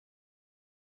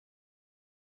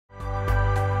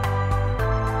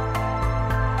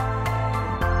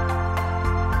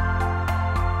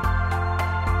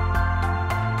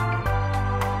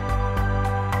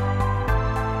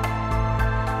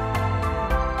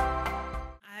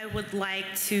would like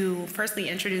to firstly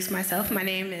introduce myself. My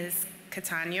name is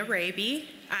Katanya Raby.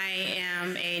 I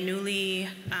am a newly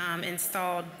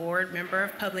installed board member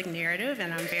of Public Narrative,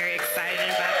 and I'm very excited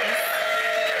about this.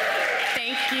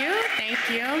 Thank you, thank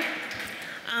you.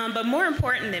 But more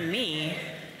important than me,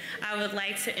 I would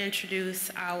like to introduce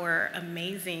our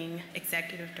amazing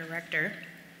executive director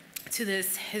to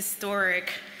this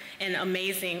historic and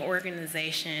amazing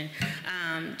organization,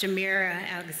 Jamira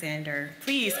Alexander.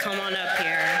 Please come on up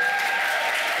here.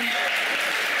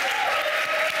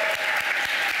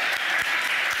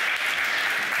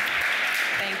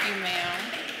 Thank you, ma'am.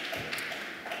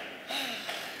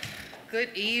 Good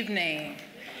evening.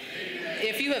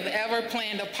 If you have ever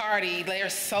planned a party,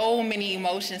 there's so many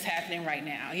emotions happening right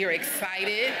now. You're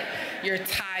excited, you're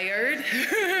tired,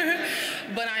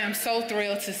 but I am so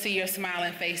thrilled to see your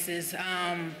smiling faces.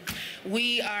 I'm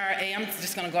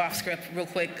just gonna go off script real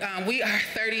quick. We are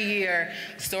a 30-year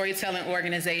storytelling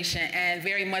organization, and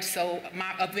very much so,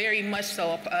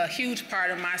 a huge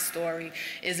part of my story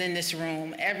is in this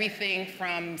room. Everything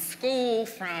from school,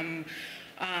 from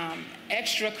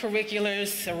extracurriculars,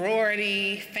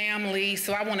 sorority, family.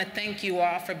 So I want to thank you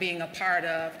all for being a part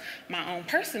of my own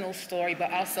personal story,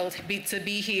 but also to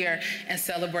be here and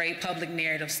celebrate Public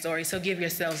Narrative story. So give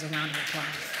yourselves a round of applause.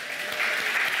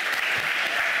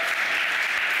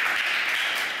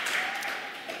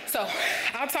 So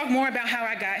I'll talk more about how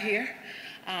I got here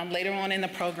later on in the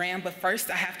program, but first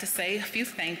I have to say a few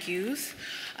thank yous.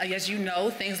 As you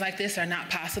know, things like this are not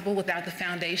possible without the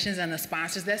foundations and the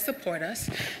sponsors that support us.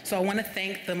 So I want to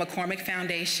thank the McCormick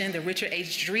Foundation, the Richard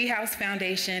H. Driehaus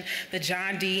Foundation, the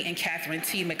John D. and Catherine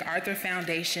T. MacArthur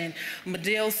Foundation,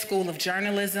 Medill School of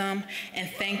Journalism,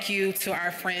 and thank you to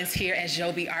our friends here at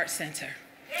Joby Art Center.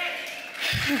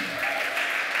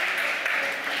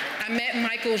 I met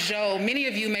Michael Jo. Many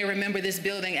of you may remember this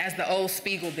building as the old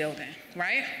Spiegel building,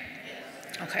 right?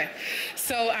 Okay,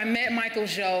 so I met Michael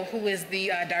Jo, who is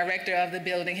the director of the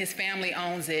building. His family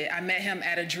owns it. I met him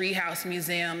at a Driehaus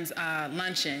Museum's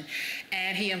luncheon,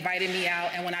 and he invited me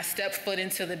out, and when I stepped foot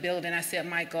into the building, I said,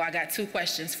 Michael, I got 2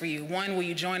 questions for you. 1, will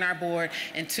you join our board,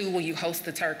 and 2, will you host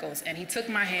the Terkels? And he took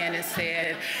my hand and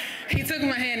said,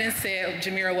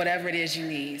 Jamira, whatever it is you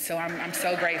need. So I'm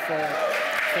so grateful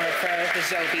for the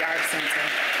Joby Art Center.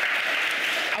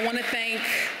 I want to thank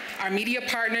our media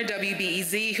partner,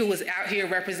 WBEZ, who was out here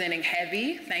representing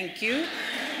Heavy, thank you.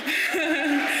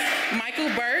 Michael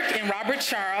Burke and Robert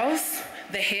Charles,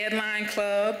 the Headline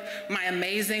Club, my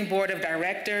amazing board of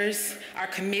directors, our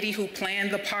committee who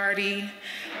planned the party,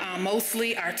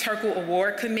 mostly our Terkel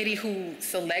Award Committee who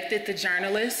selected the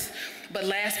journalists. But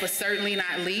last but certainly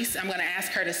not least, I'm gonna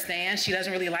ask her to stand. She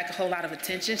doesn't really like a whole lot of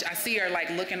attention. I see her like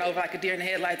looking over like a deer in the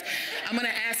headlights. I'm gonna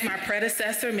ask my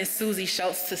predecessor, Miss Susie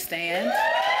Schultz, to stand.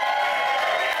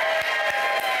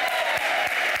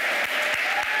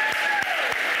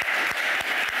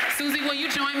 Susie, will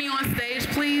you join me on stage,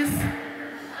 please?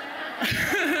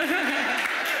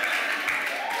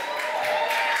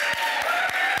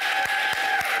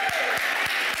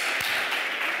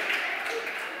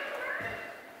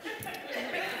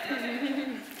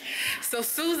 So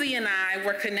Susie and I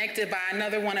were connected by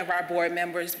another one of our board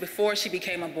members before she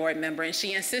became a board member, and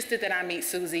she insisted that I meet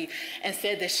Susie and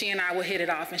said that she and I would hit it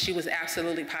off, and she was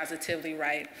absolutely positively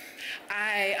right.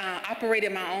 I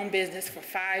operated my own business for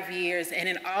 5 years, and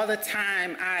in all the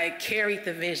time I carried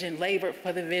the vision, labored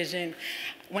for the vision.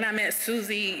 When I met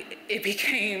Susie, it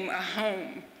became a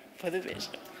home for the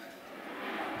vision.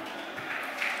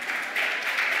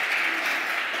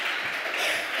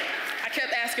 I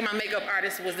kept asking my makeup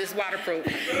artist, was this waterproof?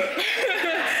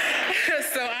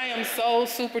 So I am so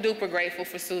super duper grateful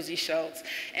for Susie Schultz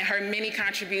and her many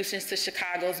contributions to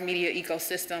Chicago's media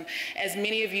ecosystem. As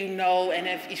many of you know, and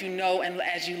if you know and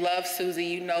as you love Susie,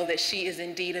 you know that she is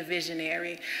indeed a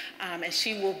visionary. And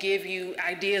she will give you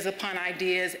ideas upon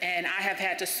ideas, and I have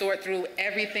had to sort through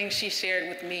everything she shared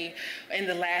with me in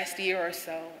the last year or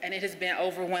so, and it has been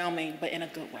overwhelming, but in a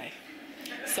good way.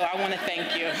 So I want to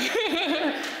thank you.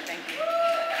 Thank you.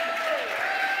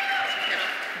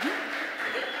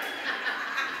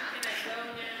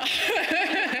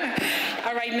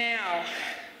 All right, now,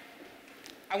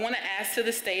 I want to ask to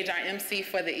the stage our MC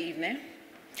for the evening.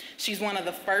 She's one of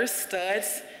the first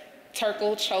Studs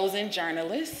Terkel chosen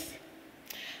journalists.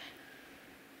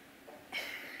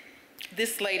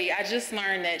 This lady, I just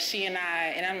learned that she and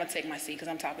I, and I'm gonna take my seat because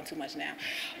I'm talking too much now,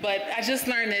 but I just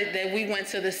learned that we went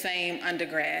to the same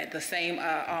undergrad, the same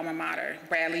alma mater,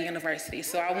 Bradley University.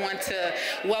 So I want to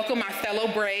welcome my fellow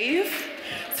Brave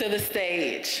to the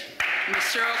stage, Ms.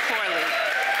 Cheryl Corley.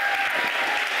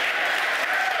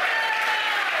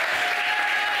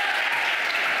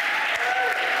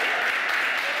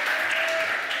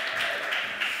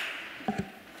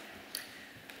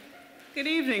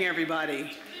 evening, everybody.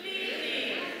 Good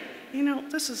evening. You know,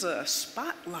 this is a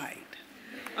spotlight.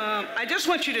 I just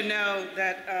want you to know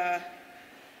that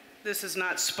this is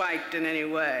not spiked in any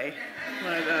way,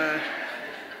 but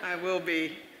I will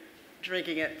be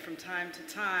drinking it from time to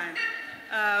time.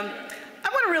 I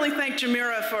want to really thank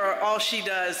Jamira for all she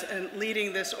does in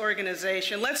leading this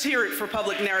organization. Let's hear it for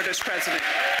Public Narrative's president.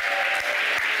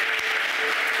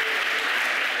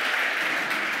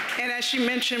 And as she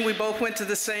mentioned, we both went to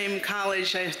the same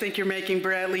college. I think you're making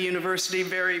Bradley University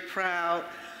very proud.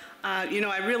 You know,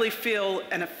 I really feel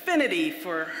an affinity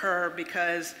for her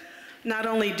because not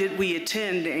only did we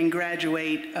attend and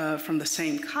graduate from the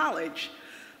same college,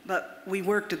 but we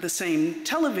worked at the same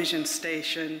television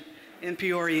station in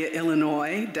Peoria,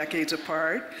 Illinois, decades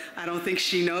apart. I don't think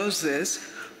she knows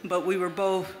this, but we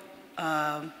both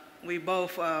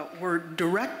were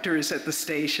directors at the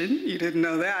station. You didn't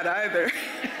know that either.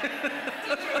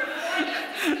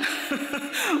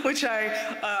 Which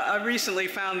I recently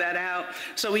found that out.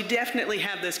 So we definitely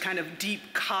have this kind of deep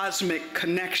cosmic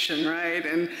connection, right?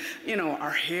 And, you know,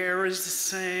 our hair is the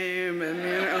same, and,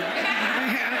 you know,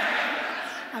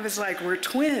 I was like, we're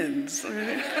twins.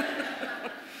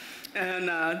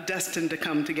 And destined to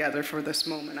come together for this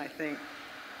moment, I think.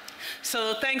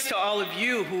 So thanks to all of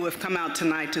you who have come out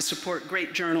tonight to support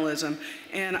great journalism.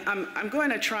 And I'm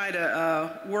going to try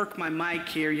to work my mic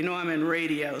here. You know I'm in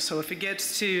radio, so if it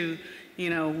gets too, you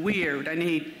know, weird, I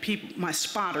need my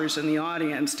spotters in the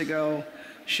audience to go,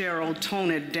 Cheryl,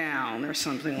 tone it down, or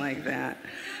something like that.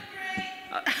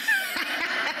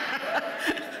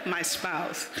 My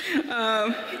spouse.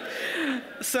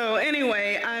 So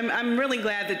anyway, I'm really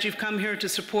glad that you've come here to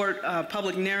support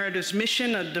Public Narrative's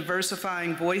mission of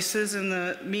diversifying voices in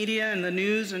the media and the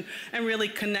news and really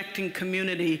connecting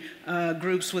community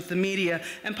groups with the media.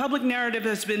 And Public Narrative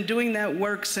has been doing that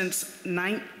work since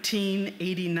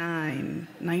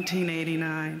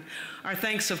 1989. Our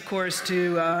thanks, of course,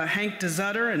 to Hank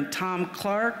DeZutter and Tom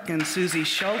Clark and Susie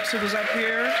Schultz, who was up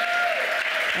here.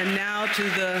 And now to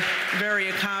the very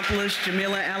accomplished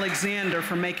Jamila Alexander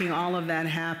for making all of that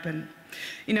happen.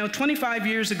 You know, 25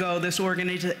 years ago, this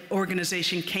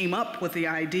organization came up with the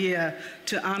idea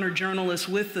to honor journalists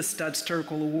with the Studs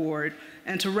Terkel Award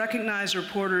and to recognize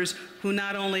reporters who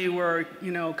not only were,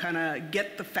 you know, kind of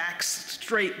get the facts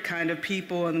straight kind of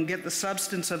people and get the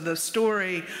substance of the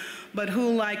story, but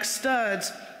who, like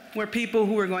Studs, were people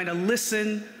who were going to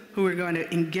listen, who were going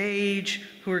to engage,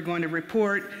 who were going to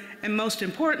report, and most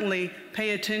importantly,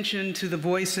 pay attention to the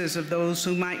voices of those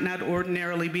who might not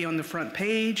ordinarily be on the front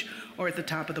page or at the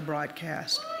top of the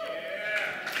broadcast.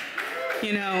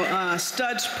 You know,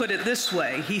 Studs put it this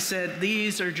way. He said,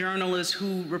 these are journalists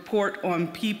who report on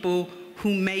people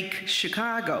who make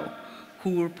Chicago,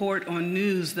 who report on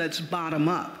news that's bottom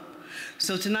up.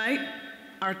 So tonight,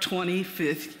 our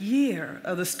 25th year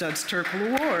of the Studs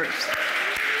Terkel Awards.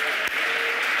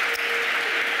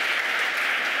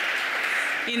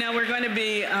 You know, we're going to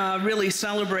be really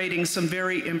celebrating some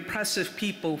very impressive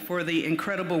people for the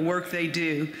incredible work they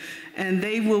do. And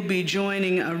they will be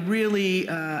joining a really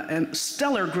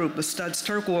stellar group of Studs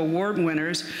Terkel Award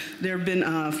winners. There have been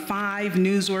 5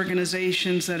 news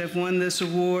organizations that have won this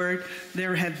award.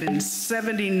 There have been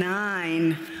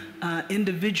 79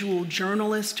 individual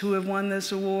journalists who have won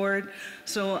this award.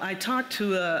 So I talked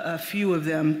to a few of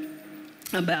them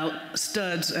about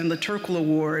Studs and the Terkel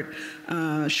Award.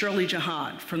 Shirley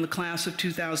Jihad from the class of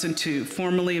 2002,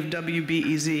 formerly of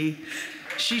WBEZ.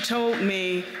 She told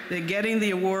me that getting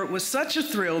the award was such a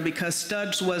thrill because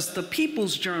Studs was the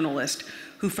people's journalist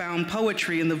who found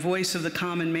poetry in the voice of the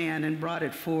common man and brought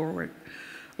it forward.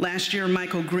 Last year,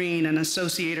 Michael Green, an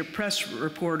Associated Press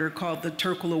reporter, called the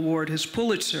Terkel Award his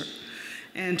Pulitzer.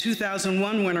 And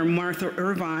 2001 winner Martha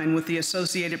Irvine with the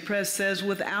Associated Press says,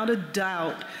 without a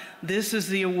doubt, this is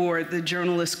the award that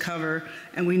journalists cover,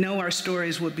 and we know our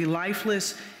stories would be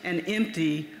lifeless and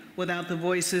empty without the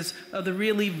voices of the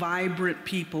really vibrant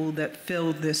people that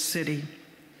filled this city.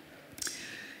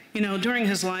 You know, during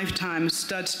his lifetime,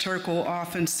 Studs Terkel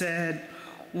often said,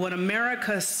 what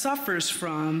America suffers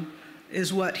from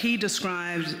is what he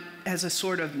describes as a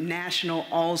sort of national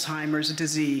Alzheimer's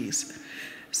disease.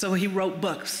 So he wrote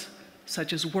books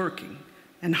such as Working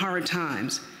and Hard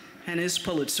Times and his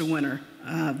Pulitzer winner,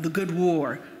 The Good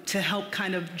War, to help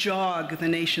kind of jog the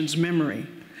nation's memory.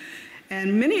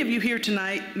 And many of you here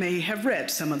tonight may have read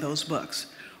some of those books,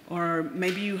 or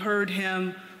maybe you heard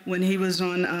him when he was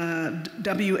on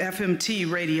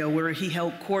WFMT radio, where he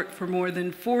held court for more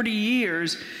than 40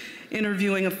 years,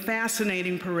 interviewing a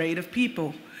fascinating parade of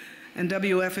people. And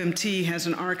WFMT has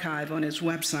an archive on its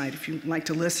website if you'd like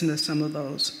to listen to some of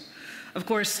those. Of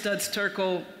course, Studs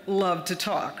Terkel loved to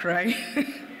talk, right?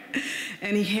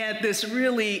 And he had this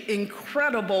really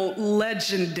incredible,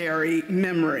 legendary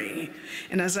memory.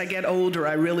 And as I get older,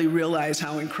 I really realize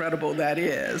how incredible that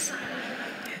is.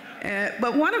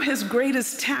 But one of his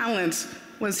greatest talents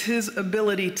was his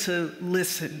ability to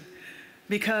listen,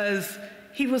 because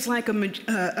he was like a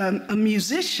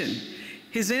musician.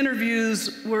 His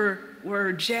interviews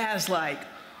were jazz-like.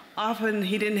 Often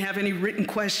he didn't have any written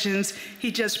questions.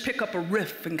 He'd just pick up a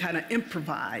riff and kind of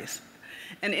improvise.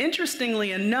 And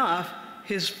interestingly enough,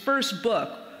 his first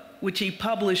book, which he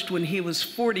published when he was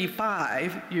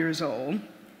 45 years old,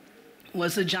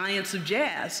 was The Giants of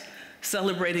Jazz,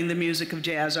 celebrating the music of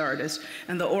jazz artists,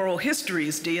 and the oral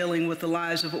histories dealing with the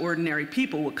lives of ordinary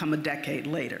people would come a decade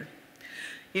later.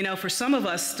 You know, for some of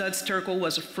us, Studs Terkel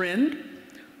was a friend,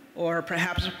 or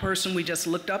perhaps a person we just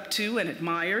looked up to and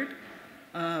admired.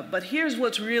 But here's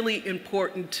what's really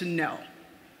important to know.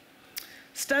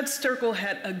 Studs Terkel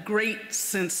had a great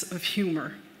sense of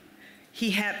humor.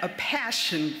 He had a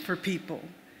passion for people.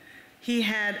 He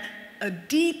had a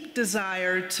deep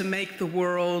desire to make the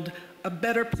world a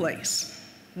better place,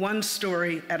 one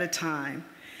story at a time.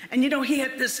 And you know, he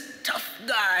had this tough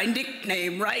guy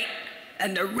nickname, right?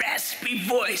 And the raspy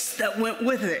voice that went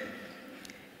with it.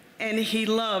 And he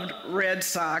loved red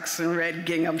socks and red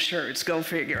gingham shirts, go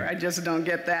figure. I just don't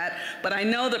get that. But I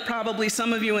know that probably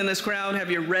some of you in this crowd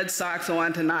have your red socks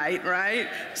on tonight, right?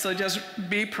 So just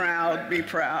be proud, be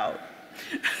proud.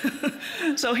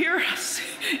 So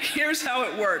here's how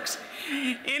it works.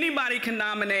 Anybody can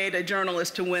nominate a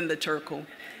journalist to win the Terkel.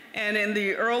 And in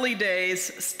the early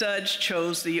days, Studs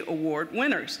chose the award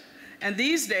winners. And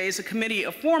these days, a committee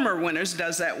of former winners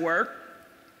does that work.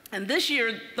 And this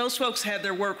year, those folks had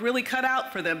their work really cut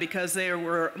out for them because there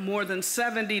were more than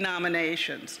 70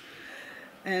 nominations.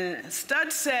 And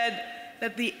Studs said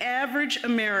that the average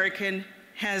American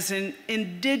has an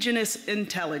indigenous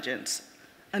intelligence,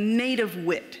 a native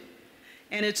wit,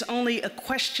 and it's only a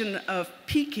question of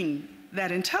piquing that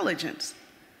intelligence.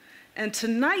 And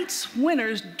tonight's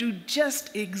winners do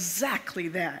just exactly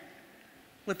that.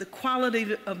 With the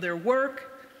quality of their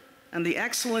work and the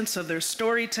excellence of their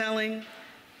storytelling,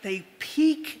 they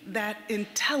pique that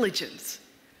intelligence,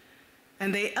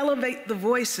 and they elevate the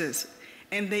voices,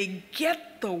 and they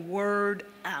get the word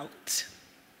out.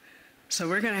 So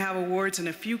we're going to have awards in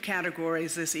a few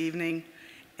categories this evening,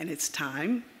 and it's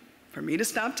time for me to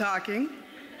stop talking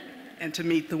and to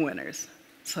meet the winners.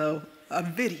 So a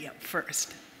video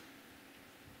first.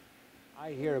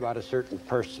 I hear about a certain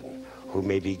person who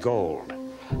may be gold,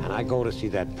 and I go to see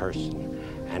that person.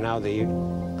 And now the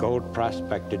gold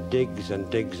prospector digs and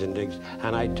digs and digs,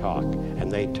 and I talk,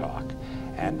 and they talk.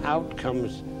 And out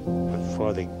comes,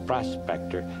 for the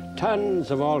prospector,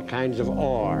 tons of all kinds of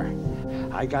ore.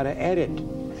 I gotta edit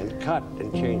and cut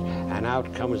and change, and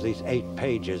out comes these 8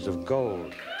 pages of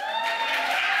gold.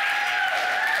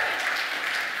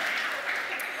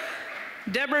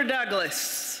 Deborah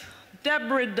Douglas.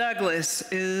 Deborah Douglas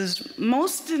is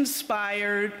most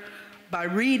inspired by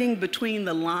reading between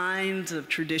the lines of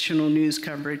traditional news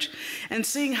coverage and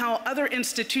seeing how other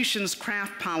institutions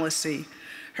craft policy.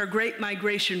 Her Great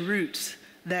Migration roots,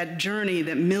 that journey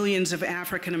that millions of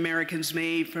African Americans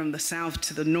made from the South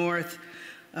to the North,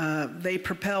 they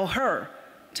propel her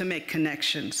to make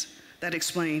connections that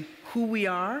explain who we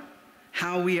are,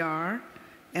 how we are,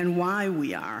 and why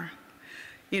we are.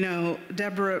 You know,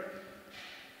 Deborah,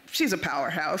 she's a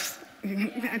powerhouse.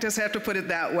 I just have to put it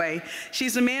that way.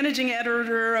 She's the managing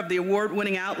editor of the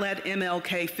award-winning outlet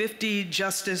MLK 50,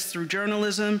 Justice Through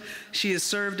Journalism. She has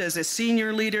served as a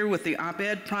senior leader with the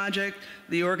Op-Ed Project,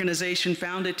 the organization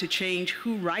founded to change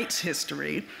who writes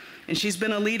history. And she's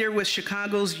been a leader with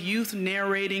Chicago's Youth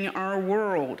Narrating Our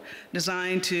World,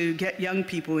 designed to get young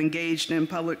people engaged in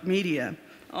public media.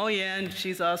 Oh yeah, and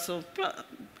she's also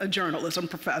a journalism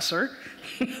professor.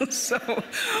 So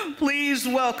please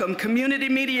welcome community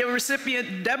media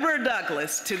recipient Deborah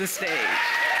Douglas to the stage.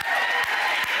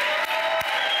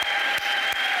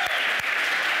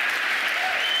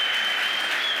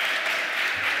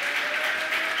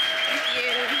 Thank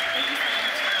you. Thank you so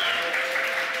much.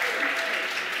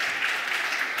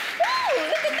 Woo,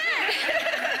 look at that.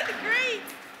 Great.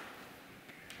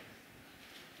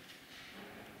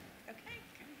 Okay.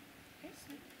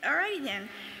 All righty then.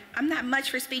 I'm not much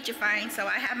for speechifying, so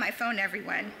I have my phone,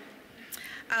 everyone.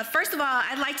 First of all,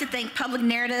 I'd like to thank Public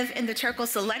Narrative and the Terkel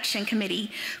Selection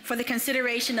Committee for the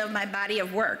consideration of my body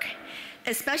of work,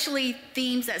 especially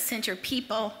themes that center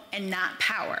people and not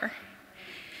power.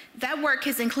 That work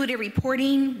has included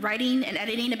reporting, writing, and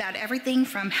editing about everything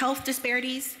from health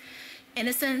disparities,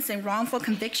 innocence and wrongful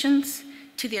convictions,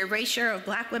 to the erasure of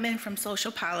Black women from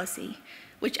social policy.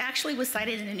 which actually was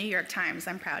cited in the New York Times,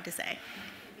 I'm proud to say.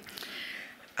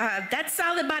 That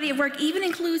solid body of work even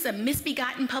includes a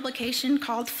misbegotten publication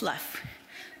called Fluff,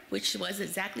 which was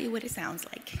exactly what it sounds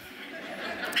like.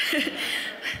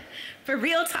 For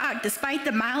real talk, despite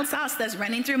the mild sauce that's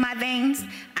running through my veins,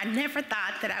 I never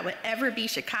thought that I would ever be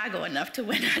Chicago enough to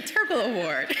win a Terkel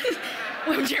Award.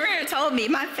 When Jermaine told me,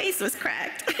 my face was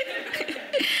cracked.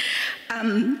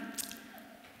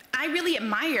 I really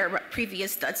admire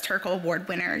previous Studs Terkel Award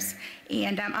winners,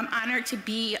 and I'm honored to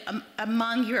be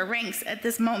among your ranks at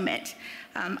this moment.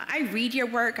 I read your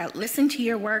work, I listen to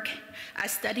your work, I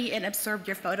study and absorb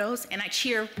your photos, and I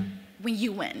cheer when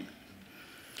you win.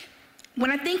 When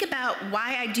I think about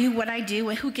why I do what I do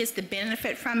and who gets the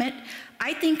benefit from it,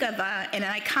 I think of an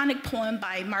iconic poem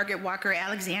by Margaret Walker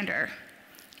Alexander.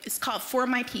 It's called For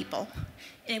My People,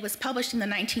 and it was published in the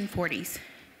 1940s.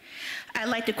 I'd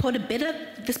like to quote a bit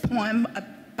of this poem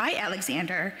by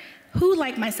Alexander, who,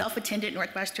 like myself, attended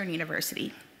Northwestern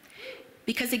University,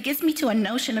 because it gets me to a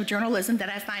notion of journalism that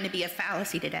I find to be a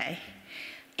fallacy today.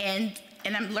 And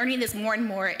I'm learning this more and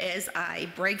more as I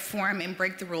break form and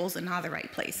break the rules in all the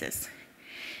right places.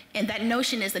 And that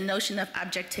notion is the notion of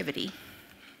objectivity.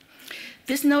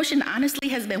 This notion honestly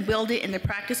has been wielded in the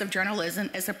practice of journalism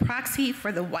as a proxy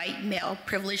for the white male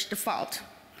privilege default.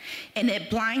 And it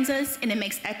blinds us and it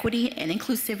makes equity and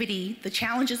inclusivity, the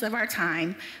challenges of our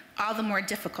time, all the more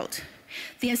difficult.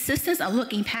 The insistence on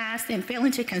looking past and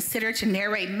failing to consider to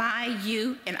narrate my,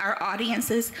 you, and our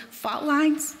audience's fault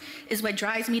lines is what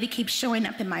drives me to keep showing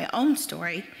up in my own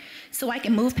story so I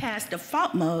can move past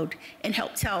default mode and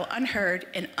help tell unheard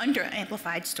and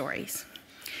under-amplified stories.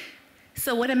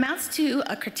 So what amounts to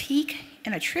a critique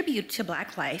and a tribute to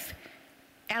Black life,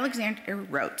 Alexander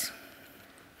wrote,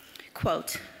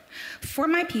 quote, "For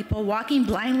my people, walking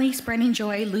blindly, spreading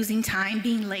joy, losing time,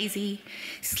 being lazy,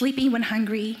 sleeping when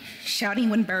hungry, shouting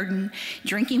when burdened,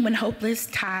 drinking when hopeless,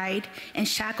 tied, and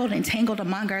shackled and tangled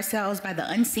among ourselves by the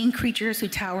unseen creatures who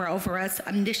tower over us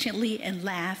omnisciently and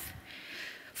laugh.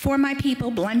 For my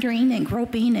people, blundering and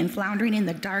groping and floundering in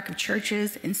the dark of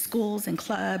churches and schools and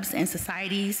clubs and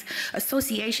societies,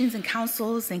 associations and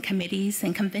councils and committees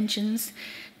and conventions,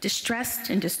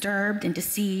 distressed and disturbed and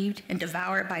deceived and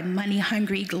devoured by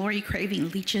money-hungry,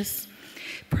 glory-craving leeches,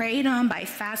 preyed on by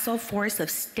facile force of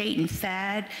state and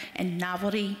fad and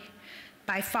novelty,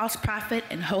 by false prophet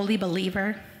and holy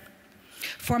believer.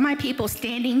 For my people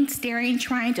standing, staring,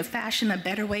 trying to fashion a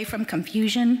better way from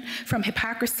confusion, from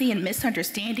hypocrisy and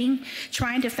misunderstanding,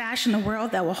 trying to fashion a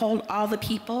world that will hold all the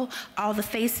people, all the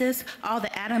faces, all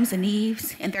the Adams and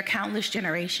Eves and their countless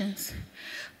generations.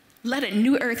 Let a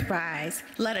new earth rise,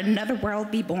 let another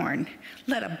world be born,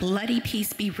 let a bloody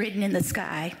peace be written in the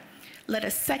sky. Let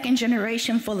a second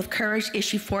generation full of courage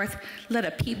issue forth, let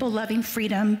a people loving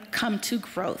freedom come to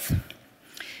growth."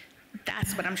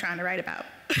 That's what I'm trying to write about.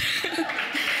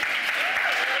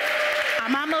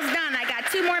 I'm almost done, I got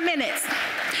 2 more minutes.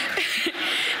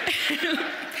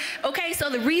 Okay, so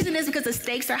the reason is because the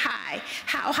stakes are high.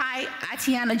 How high?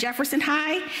 Atiana Jefferson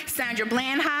high, Sandra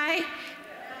Bland high,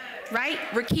 right?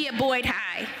 Rakia Boyd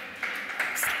high.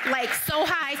 Like so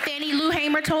high, Fannie Lou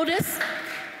Hamer told us,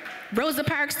 Rosa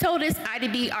Parks told us, Ida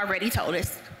B already told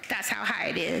us. That's how high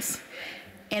it is.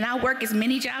 And I'll work as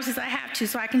many jobs as I have to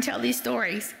so I can tell these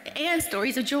stories and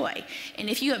stories of joy. And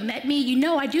if you have met me, you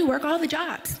know I do work all the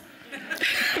jobs.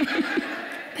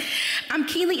 I'm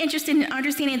keenly interested in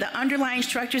understanding the underlying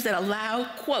structures that allow,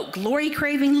 quote,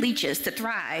 glory-craving leeches to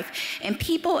thrive and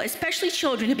people, especially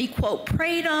children, to be, quote,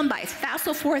 preyed on by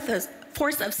facile force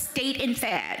of state and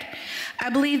fad. I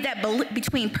believe that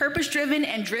between purpose-driven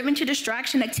and driven to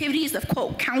distraction activities of,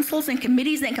 quote, councils and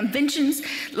committees and conventions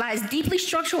lies deeply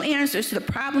structural answers to the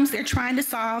problems they're trying to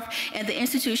solve and the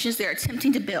institutions they're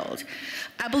attempting to build.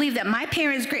 I believe that my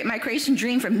parents' great migration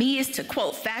dream for me is to,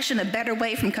 quote, fashion a better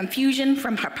way from confusion,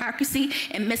 from hypocrisy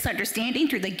and misunderstanding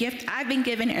through the gift I've been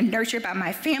given and nurtured by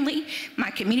my family, my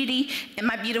community, and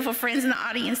my beautiful friends in the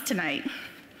audience tonight.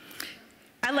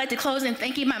 I'd like to close in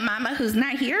thanking my mama, who's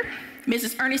not here,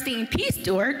 Mrs. Ernestine P.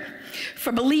 Stewart,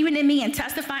 for believing in me and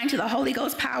testifying to the Holy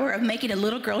Ghost power of making a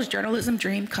little girl's journalism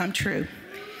dream come true.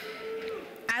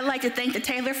 I'd like to thank the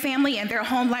Taylor family and their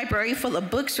home library full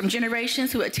of books from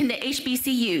generations who attended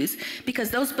HBCUs, because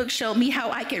those books showed me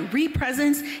how I could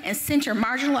re-presence and center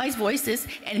marginalized voices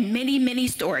and many, many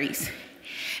stories.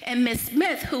 And Ms.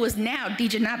 Smith, who is now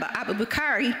Dijanaba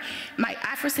Abubakari, my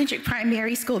Afrocentric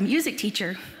primary school music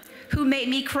teacher, who made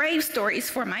me crave stories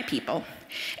for my people.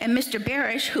 And Mr.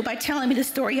 Barish, who by telling me the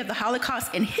story of the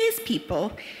Holocaust and his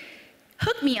people,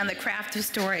 hooked me on the craft of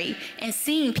story and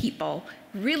seeing people,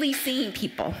 really seeing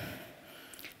people.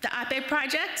 the Op-Ed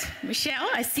Project, Michelle,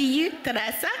 I see you,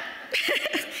 Teresa.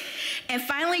 And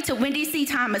finally, to Wendy C.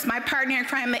 Thomas, my partner in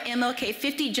crime at MLK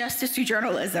 50 Justice Through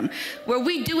Journalism, where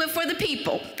we do it for the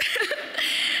people.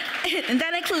 And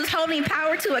that includes holding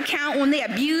power to account when they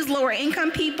abuse lower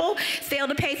income people, fail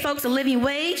to pay folks a living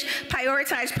wage,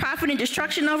 prioritize profit and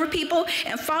destruction over people,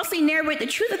 and falsely narrate the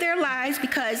truth of their lives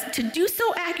because to do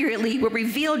so accurately will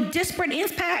reveal disparate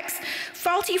impacts,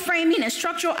 faulty framing, and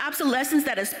structural obsolescence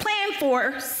that is planned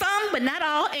for some, but not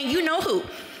all, and you know who.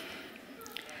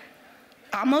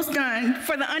 Almost done.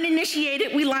 For the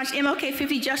uninitiated, we launched MLK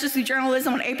 50 Justice Through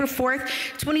Journalism on April 4th,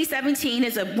 2017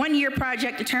 as a one-year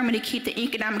project determined to keep the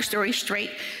economic story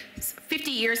straight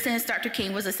 50 years since Dr.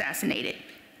 King was assassinated.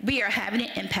 We are having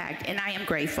an impact, and I am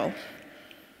grateful.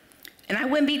 And I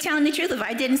wouldn't be telling the truth if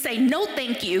I didn't say no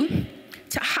thank you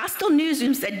to hostile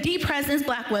newsrooms that de-presence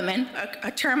Black women,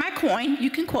 a term I coined,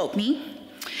 you can quote me,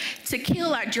 to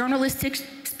kill our journalistic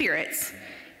spirits.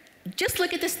 Just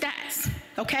look at the stats,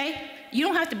 okay? You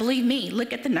don't have to believe me,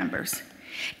 look at the numbers.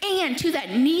 And to that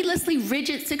needlessly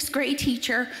rigid 6th grade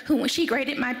teacher who, when she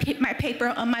graded my paper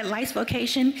on my life's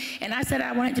vocation, and I said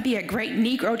I wanted to be a great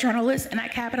Negro journalist, and I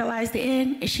capitalized the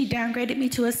N, and she downgraded me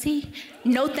to a C,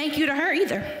 no thank you to her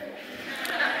either.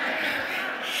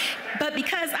 But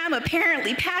because I'm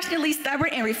apparently passionately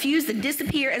stubborn and refuse to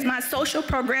disappear as my social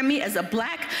programming as a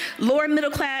Black, lower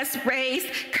middle class, raised,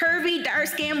 curvy,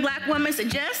 dark-skinned Black woman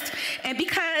suggests, and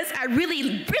because I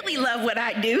really, really love what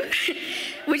I do,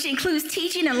 which includes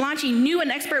teaching and launching new and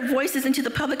expert voices into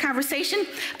the public conversation,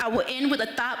 I will end with a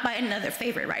thought by another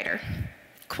favorite writer.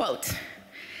 Quote,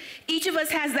 each of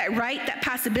us has that right, that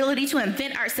possibility to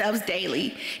invent ourselves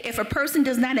daily. If a person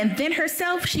does not invent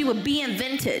herself, she will be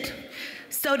invented.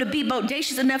 So to be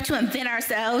bodacious enough to invent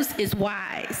ourselves is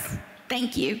wise.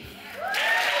 Thank you.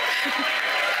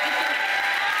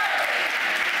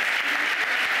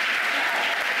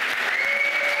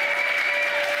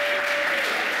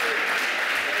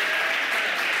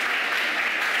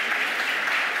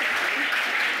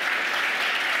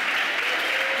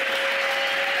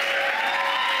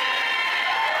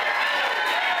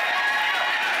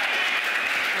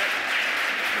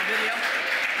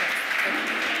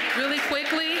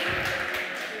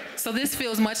 So this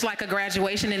feels much like a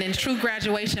graduation, and in true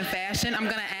graduation fashion, I'm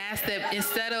gonna ask that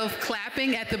instead of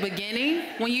clapping at the beginning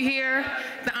when you hear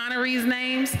the honorees'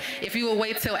 names, if you will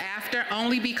wait till after,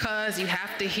 only because you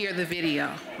have to hear the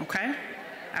video, okay?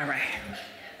 All right.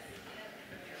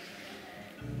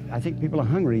 I think people are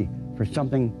hungry for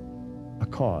something, a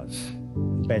cause.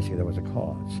 Basically, there was a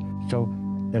cause. So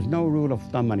there's no rule of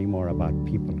thumb anymore about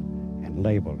people and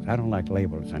labels. I don't like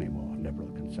labels anymore.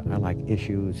 I like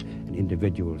issues and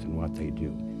individuals and what they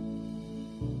do.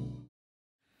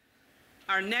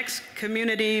 Our next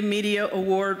Community Media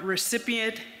Award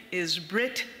recipient is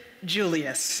Britt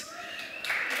Julius.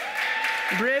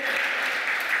 Britt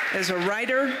is a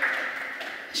writer.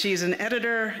 She's an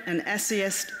editor, an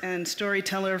essayist, and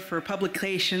storyteller for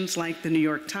publications like the New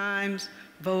York Times,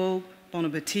 Vogue, Bon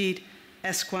Appetit,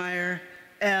 Esquire,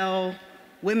 Elle,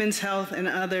 Women's Health, and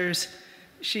others.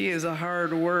 She is a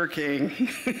hard-working,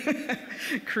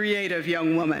 creative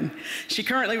young woman. She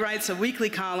currently writes a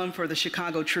weekly column for the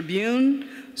Chicago Tribune,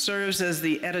 serves as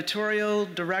the editorial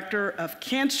director of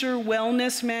Cancer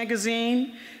Wellness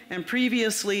magazine, and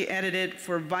previously edited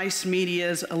for Vice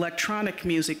Media's electronic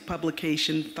music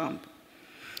publication, Thump.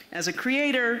 As a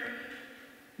creator,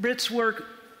 Britt's work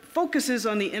focuses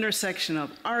on the intersection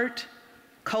of art,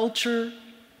 culture,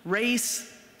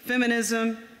 race,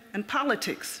 feminism, and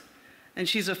politics. And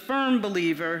she's a firm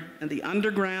believer in the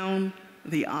underground,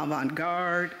 the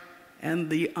avant-garde, and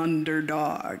the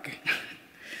underdog.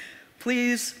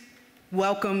 Please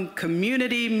welcome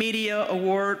Community Media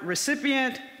Award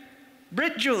recipient,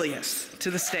 Britt Julius, to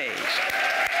the stage.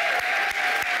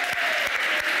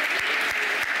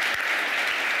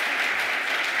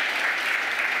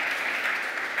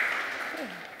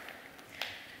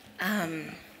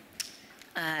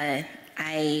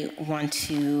 I want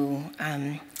to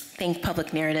thank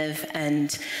Public Narrative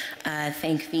and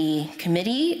thank the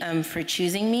committee for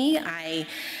choosing me.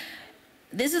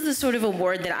 This is the sort of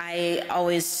award that I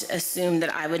always assumed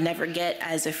that I would never get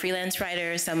as a freelance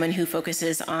writer, someone who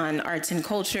focuses on arts and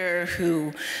culture,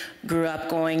 who grew up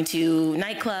going to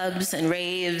nightclubs and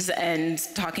raves and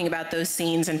talking about those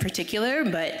scenes in particular.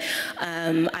 But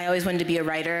I always wanted to be a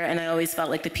writer, and I always felt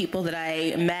like the people that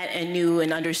I met and knew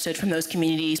and understood from those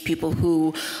communities, people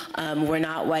who were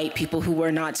not white, people who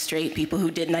were not straight, people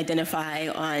who didn't identify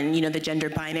on the gender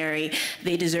binary,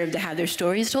 they deserved to have their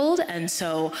stories told. And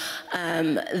so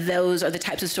those are the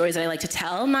types of stories that I like to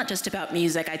tell, not just about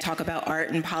music. I talk about art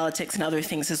and politics and other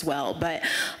things as well. But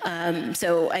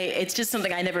it's just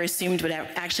something I never assumed would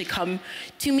actually come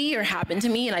to me or happen to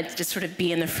me, and I'd just sort of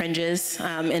be in the fringes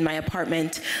in my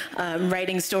apartment,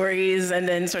 writing stories and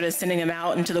then sort of sending them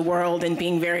out into the world and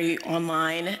being very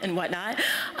online and whatnot.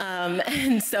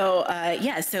 So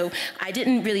I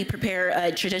didn't really prepare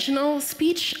a traditional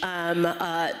speech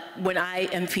when I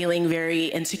am feeling very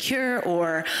insecure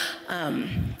or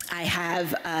I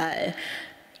have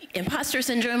imposter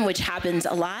syndrome, which happens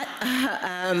a lot.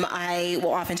 I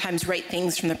will oftentimes write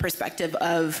things from the perspective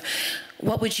of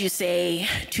what would you say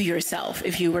to yourself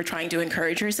if you were trying to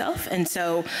encourage yourself? And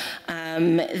so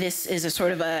this is a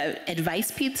sort of a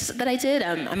advice piece that I did.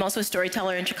 I'm also a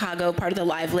storyteller in Chicago, part of the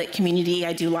Live Lit community.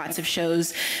 I do lots of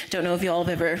shows. Don't know if you all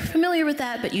have ever familiar with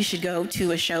that, but you should go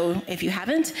to a show if you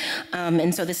haven't.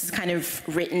 And so this is kind of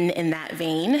written in that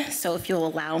vein. So if you'll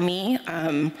allow me,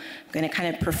 I'm going to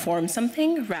kind of perform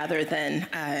something rather than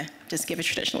just give a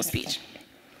traditional speech.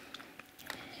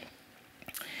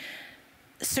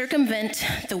 Circumvent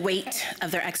the weight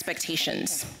of their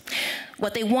expectations.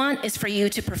 What they want is for you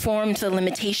to perform to the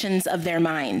limitations of their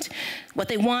mind. What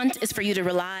they want is for you to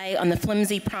rely on the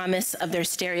flimsy promise of their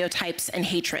stereotypes and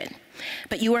hatred.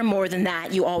 But you are more than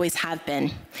that, you always have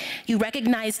been. You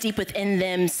recognize deep within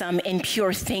them some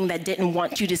impure thing that didn't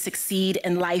want you to succeed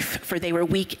in life, for they were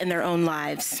weak in their own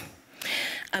lives.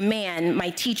 A man, my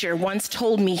teacher, once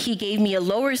told me he gave me a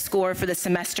lower score for the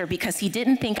semester because he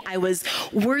didn't think I was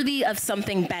worthy of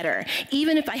something better,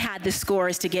 even if I had the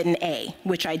scores to get an A,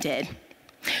 which I did.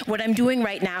 What I'm doing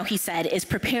right now, he said, is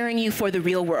preparing you for the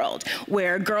real world,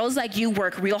 where girls like you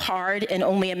work real hard and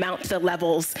only amount to the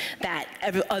levels that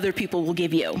other people will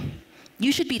give you.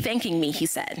 You should be thanking me, he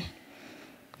said.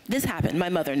 This happened. My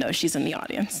mother knows, she's in the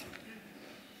audience.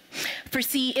 For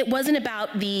see, it wasn't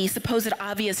about the supposed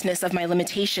obviousness of my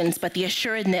limitations, but the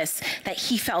assuredness that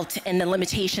he felt in the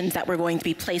limitations that were going to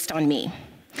be placed on me.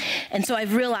 And so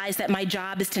I've realized that my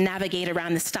job is to navigate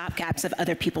around the stopgaps of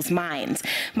other people's minds.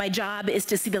 My job is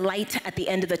to see the light at the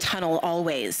end of the tunnel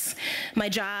always. My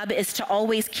job is to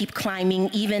always keep climbing,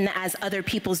 even as other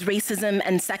people's racism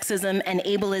and sexism and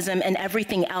ableism and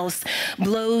everything else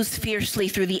blows fiercely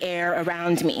through the air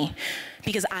around me,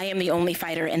 because I am the only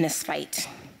fighter in this fight.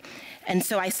 And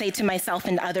so I say to myself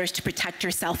and others to protect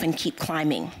yourself and keep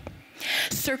climbing.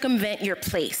 Circumvent your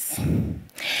place.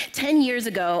 10 years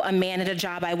ago, a man at a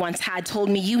job I once had told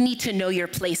me, you need to know your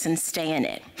place and stay in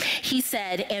it. He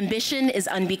said, ambition is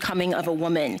unbecoming of a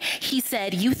woman. He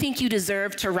said, you think you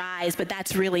deserve to rise, but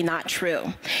that's really not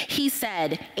true. He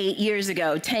said 8 years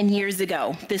ago, 10 years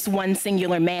ago, this one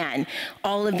singular man,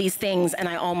 all of these things, and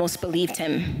I almost believed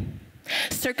him.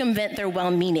 Circumvent their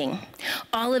well-meaning.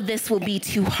 All of this will be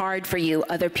too hard for you,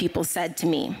 other people said to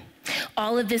me.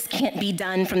 All of this can't be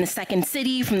done from the second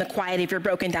city, from the quiet of your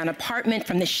broken down apartment,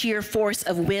 from the sheer force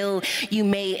of will you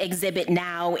may exhibit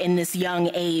now in this young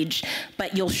age,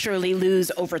 but you'll surely lose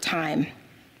over time.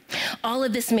 All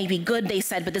of this may be good, they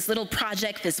said, but this little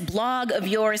project, this blog of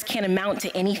yours can't amount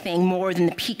to anything more than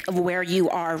the peak of where you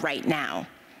are right now.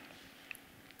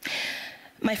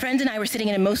 My friend and I were sitting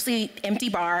in a mostly empty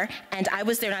bar, and I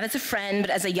was there not as a friend,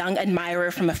 but as a young admirer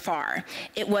from afar.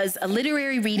 It was a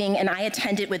literary reading, and I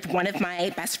attended with one of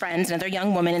my best friends, another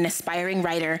young woman, an aspiring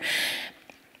writer.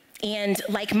 And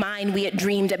like mine, we had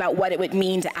dreamed about what it would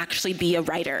mean to actually be a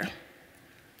writer.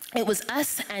 It was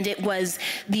us, and it was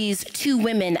these two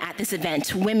women at this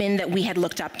event, women that we had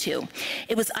looked up to.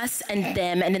 It was us and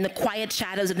them, and in the quiet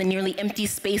shadows of the nearly empty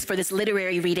space for this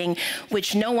literary reading,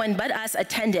 which no one but us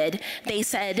attended, they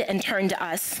said and turned to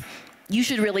us, you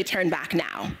should really turn back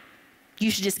now.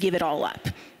 You should just give it all up.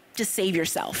 Just save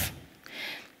yourself.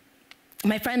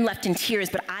 My friend left in tears,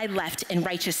 but I left in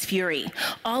righteous fury.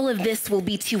 All of this will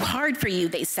be too hard for you,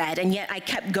 they said, and yet I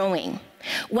kept going.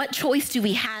 What choice do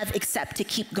we have except to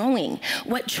keep going?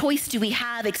 What choice do we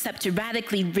have except to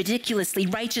radically, ridiculously,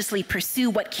 righteously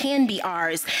pursue what can be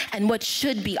ours and what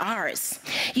should be ours?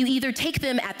 You either take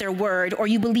them at their word or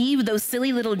you believe those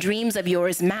silly little dreams of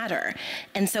yours matter.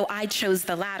 And so I chose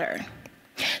the latter.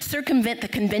 Circumvent the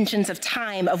conventions of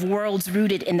time, of worlds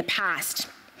rooted in the past.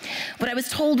 What I was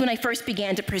told when I first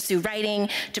began to pursue writing,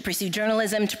 to pursue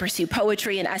journalism, to pursue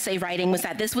poetry and essay writing was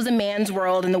that this was a man's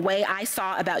world and the way I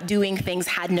saw about doing things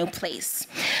had no place.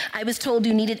 I was told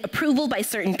you needed approval by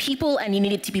certain people and you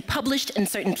needed to be published in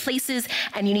certain places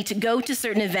and you need to go to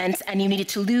certain events and you needed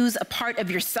to lose a part of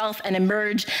yourself and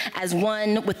emerge as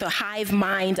one with the hive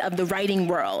mind of the writing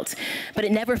world. But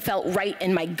it never felt right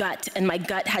in my gut, and my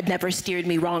gut had never steered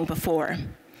me wrong before.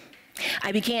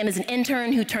 I began as an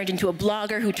intern who turned into a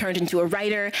blogger, who turned into a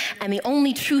writer, and the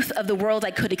only truth of the world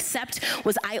I could accept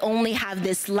was I only have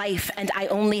this life, and I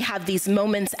only have these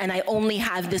moments, and I only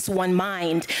have this one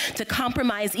mind. To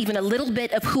compromise even a little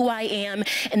bit of who I am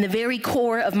in the very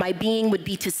core of my being would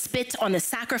be to spit on the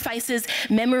sacrifices,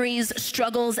 memories,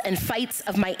 struggles, and fights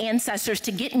of my ancestors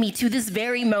to get me to this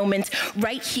very moment,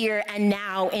 right here and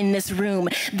now in this room,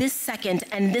 this second,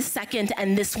 and this second,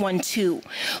 and this one too.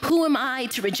 Who am I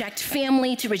to reject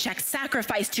family, to reject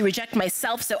sacrifice, to reject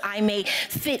myself so I may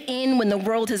fit in when the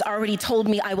world has already told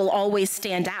me I will always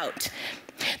stand out?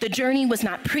 The journey was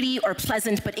not pretty or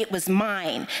pleasant, but it was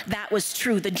mine. That was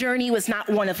true. The journey was not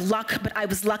one of luck, but I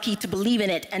was lucky to believe in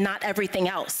it and not everything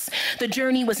else. The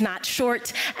journey was not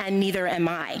short, and neither am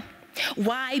I.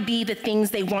 Why be the things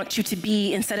they want you to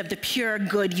be instead of the pure,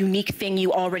 good, unique thing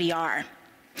you already are?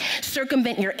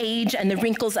 Circumvent your age and the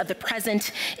wrinkles of the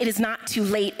present. It is not too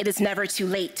late. It is never too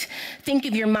late. Think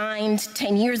of your mind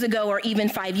 10 years ago, or even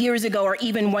 5 years ago, or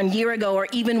even 1 year ago, or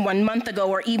even 1 month ago,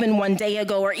 or even 1 day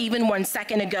ago, or even 1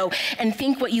 second ago, and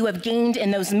think what you have gained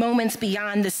in those moments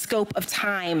beyond the scope of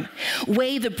time.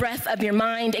 Weigh the breadth of your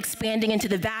mind expanding into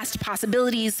the vast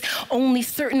possibilities, only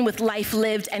certain with life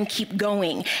lived, and keep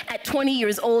going. At 20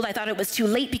 years old, I thought it was too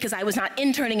late because I was not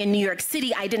interning in New York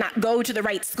City. I did not go to the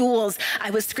right schools. I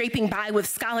was scraping by with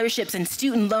scholarships and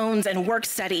student loans and work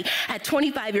study. At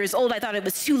 25 years old, I thought it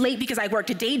was too late because I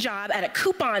worked a day job at a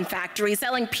coupon factory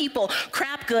selling people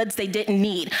crap goods they didn't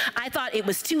need. I thought it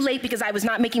was too late because I was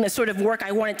not making the sort of work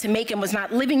I wanted to make and was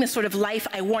not living the sort of life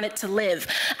I wanted to live.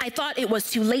 I thought it was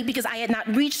too late because I had not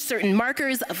reached certain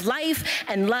markers of life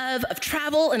and love, of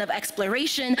travel and of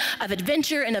exploration, of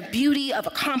adventure and of beauty, of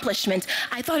accomplishment.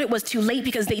 I thought it was too late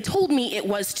because they told me it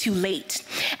was too late.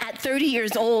 At 30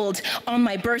 years old, on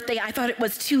my birthday, I thought it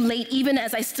was too late, even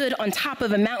as I stood on top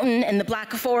of a mountain in the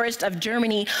Black Forest of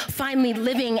Germany, finally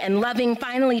living and loving,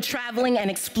 finally traveling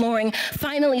and exploring,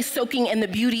 finally soaking in the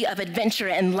beauty of adventure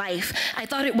and life. I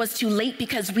thought it was too late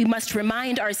because we must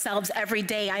remind ourselves every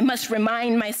day, I must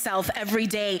remind myself every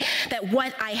day that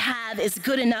what I have is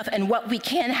good enough and what we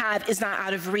can have is not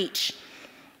out of reach.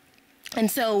 And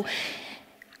so,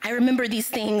 I remember these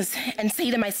things and say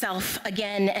to myself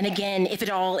again and again, if it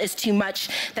all is too much,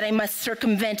 that I must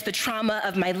circumvent the trauma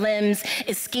of my limbs,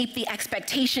 escape the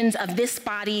expectations of this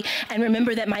body, and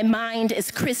remember that my mind is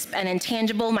crisp and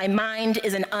intangible. My mind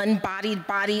is an unbodied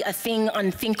body, a thing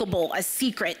unthinkable, a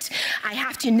secret. I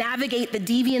have to navigate the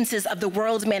deviances of the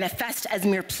world manifest as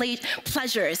mere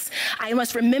pleasures. I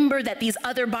must remember that these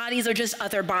other bodies are just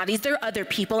other bodies. They're other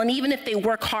people, and even if they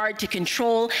work hard to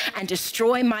control and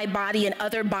destroy my body and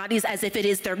other bodies as if it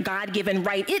is their God-given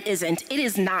right, it isn't, it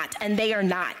is not, and they are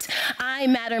not. I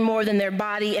matter more than their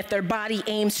body if their body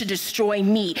aims to destroy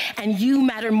me, and you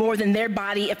matter more than their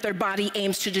body if their body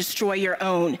aims to destroy your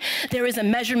own. There is a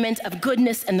measurement of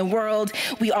goodness in the world.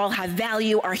 We all have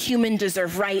value. Our humans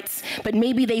deserve rights, but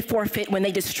maybe they forfeit when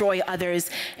they destroy others,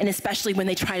 and especially when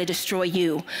they try to destroy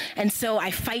you. And so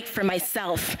I fight for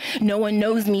myself. No one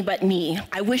knows me but me.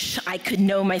 I wish I could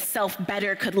know myself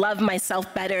better, could love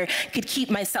myself better, could keep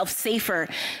myself safer,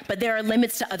 but there are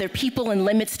limits to other people and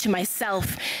limits to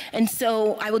myself. And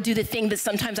so I will do the thing that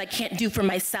sometimes I can't do for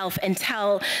myself and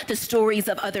tell the stories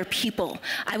of other people.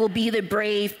 I will be the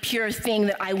brave, pure thing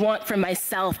that I want for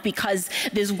myself because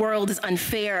this world is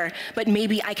unfair, but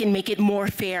maybe I can make it more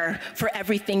fair for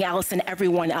everything else and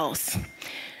everyone else.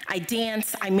 I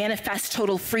dance, I manifest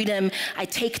total freedom, I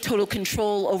take total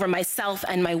control over myself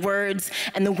and my words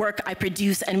and the work I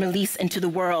produce and release into the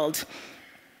world.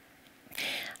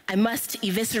 I must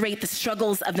eviscerate the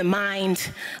struggles of the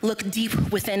mind, look deep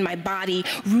within my body,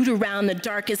 root around the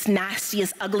darkest,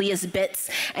 nastiest, ugliest bits,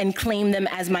 and claim them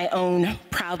as my own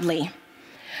proudly.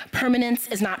 Permanence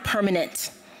is not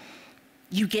permanent.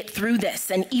 You get through this,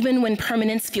 and even when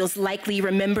permanence feels likely,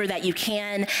 remember that you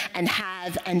can and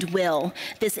have and will.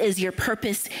 This is your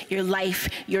purpose, your life,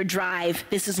 your drive.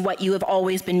 This is what you have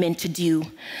always been meant to do.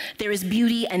 There is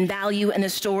beauty and value in the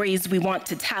stories we want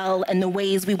to tell and the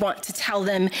ways we want to tell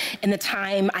them, in the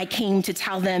time I came to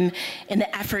tell them, in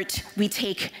the effort we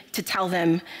take to tell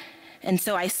them. And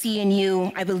so I see in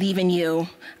you, I believe in you,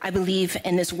 I believe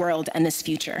in this world and this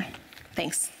future.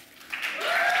 Thanks.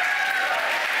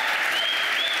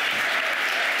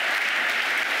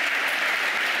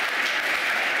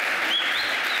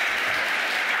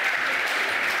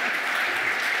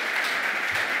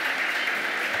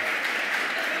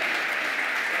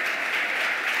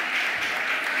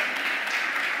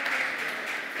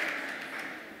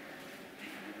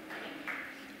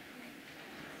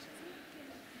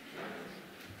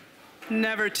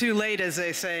 Never too late, as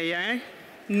they say, eh?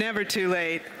 Never too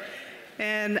late.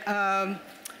 And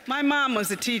my mom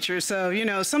was a teacher, so, you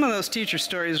know, some of those teacher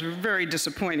stories were very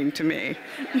disappointing to me.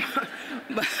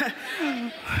 But,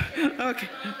 okay.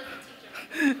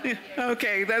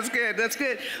 Okay, that's good, that's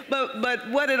good. But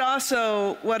what it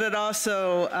also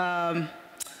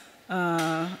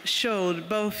showed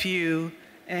both you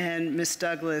and Miss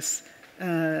Douglas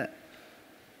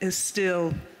is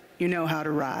still, you know how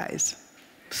to rise.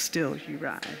 Still you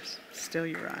rise, still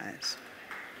you rise.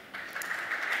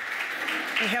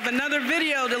 We have another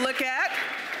video to look at.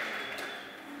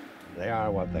 They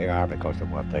are what they are because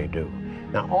of what they do.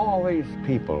 Now, all these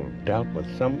people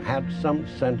had some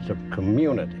sense of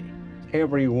community.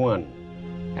 Everyone,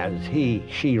 as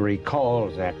she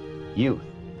recalls that youth,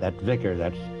 that vigor,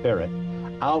 that spirit,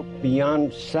 out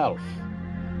beyond self,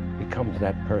 becomes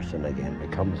that person again,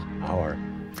 becomes our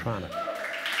chronicle.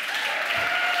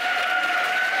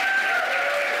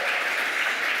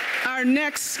 Our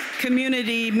next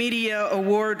Community Media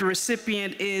Award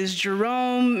recipient is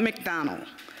Jerome McDonald.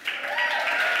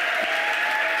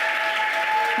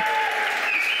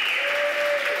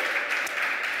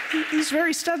 He's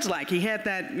very Studs-like. He had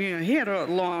that, you know, he had a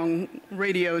long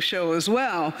radio show as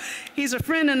well. He's a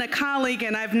friend and a colleague,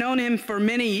 and I've known him for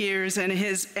many years, and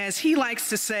as he likes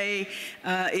to say,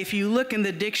 if you look in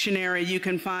the dictionary, you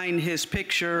can find his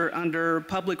picture under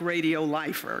public radio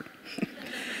lifer.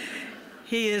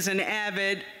 He is an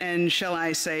avid and, shall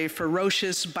I say,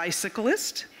 ferocious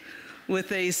bicyclist with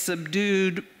a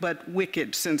subdued but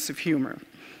wicked sense of humor.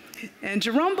 And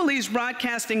Jerome believes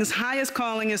broadcasting's highest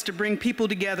calling is to bring people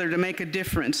together to make a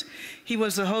difference. He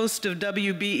was the host of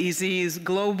WBEZ's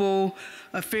Global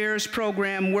Affairs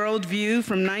program Worldview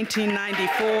from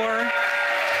 1994.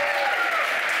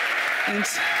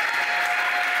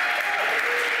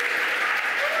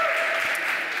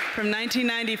 From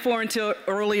 1994 until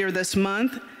earlier this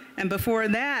month. And before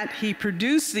that, he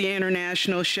produced the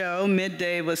international show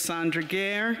Midday with Sandra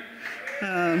Gair.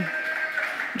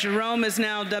 Jerome is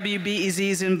now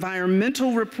WBEZ's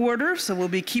environmental reporter, so we'll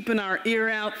be keeping our ear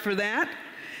out for that.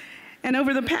 And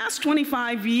over the past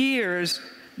 25 years,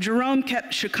 Jerome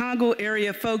kept Chicago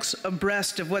area folks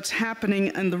abreast of what's happening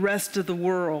in the rest of the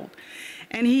world.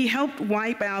 And he helped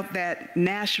wipe out that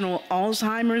national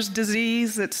Alzheimer's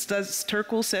disease that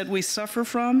Terkel said we suffer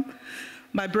from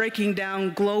by breaking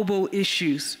down global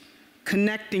issues,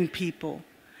 connecting people,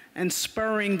 and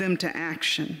spurring them to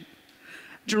action.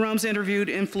 Jerome's interviewed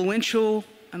influential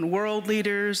and world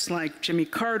leaders like Jimmy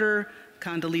Carter,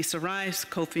 Condoleezza Rice,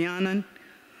 Kofi Annan,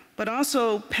 but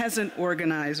also peasant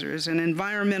organizers and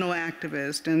environmental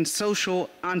activists and social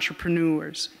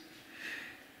entrepreneurs.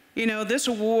 You know, this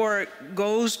award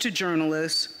goes to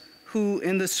journalists who,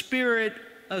 in the spirit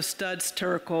of Studs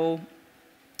Terkel,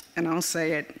 and I'll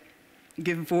say it,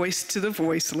 give voice to the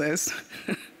voiceless.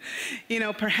 You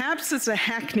know, perhaps it's a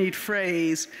hackneyed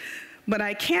phrase, but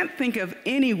I can't think of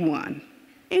anyone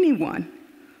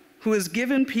who has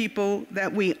given people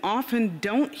that we often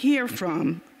don't hear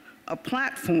from a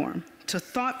platform to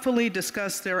thoughtfully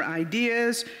discuss their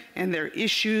ideas and their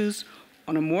issues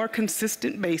on a more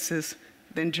consistent basis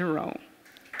than Jerome.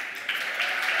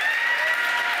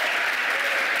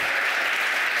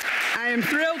 I am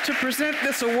thrilled to present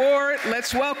this award.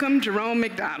 Let's welcome Jerome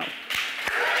McDonald.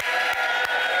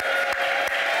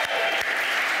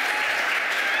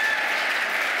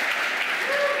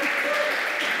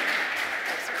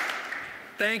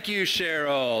 Thank you,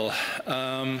 Cheryl.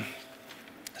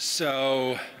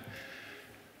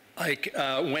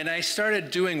 When I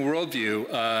started doing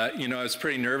Worldview, you know, I was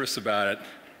pretty nervous about it.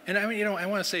 And I mean, you know, I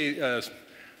want to say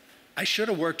I should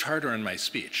have worked harder on my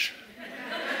speech.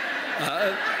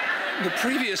 The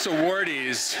previous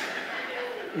awardees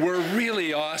were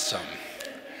really awesome.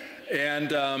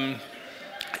 And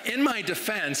in my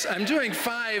defense, I'm doing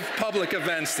 5 public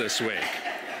events this week.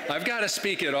 I've got to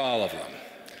speak at all of them.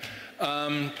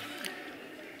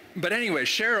 But anyway,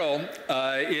 Cheryl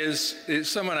is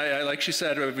someone, like she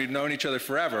said, we've known each other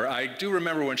forever. I do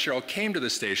remember when Cheryl came to the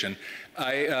station,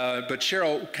 but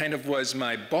Cheryl kind of was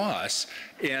my boss,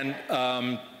 and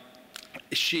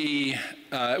she,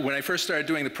 when I first started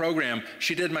doing the program,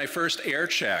 she did my first air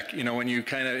check. You know, when you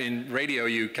kind of, in radio,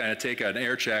 you kind of take an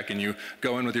air check and you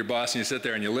go in with your boss and you sit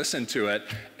there and you listen to it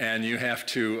and you have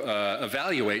to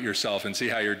evaluate yourself and see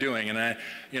how you're doing. And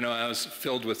I was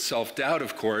filled with self-doubt,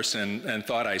 of course, and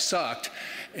thought I sucked.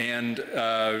 And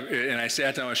I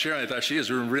sat down with Cheryl and I thought she is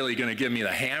really going to give me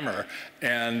the hammer.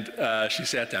 And she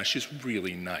sat down. She's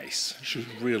really nice. She was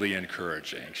really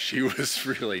encouraging. She was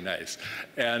really nice.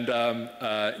 And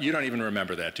you don't even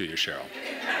remember that, do you, Cheryl?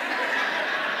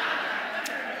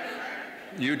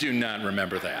 You do not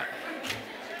remember that.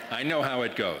 I know how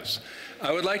it goes.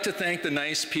 I would like to thank the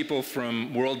nice people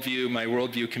from Worldview, my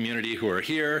Worldview community who are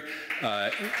here.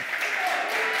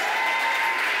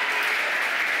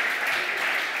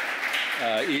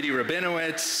 Edie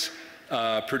Rabinowitz,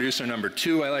 producer number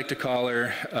 2, I like to call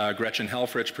her, Gretchen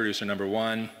Helfrich, producer number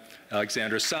 1,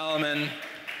 Alexandra Solomon,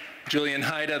 Julian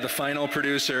Haida, the final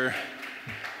producer,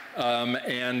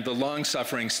 and the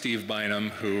long-suffering Steve Bynum,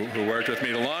 who worked with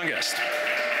me the longest.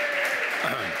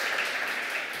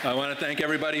 I want to thank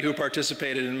everybody who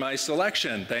participated in my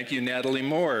selection. Thank you, Natalie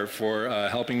Moore, for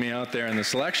helping me out there in the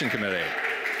selection committee.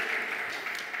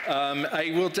 I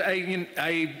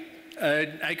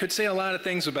could say a lot of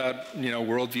things about,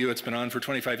 Worldview. It's been on for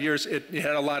 25 years. It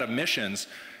had a lot of missions.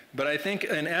 But I think,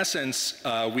 in essence,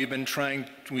 we've been trying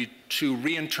to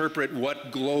reinterpret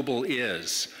what global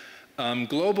is.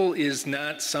 Global is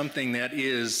not something that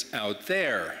is out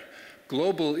there.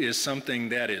 Global is something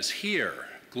that is here.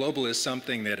 Global is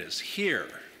something that is here.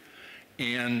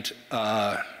 And,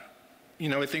 I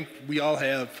think we all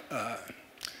have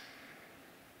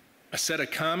a set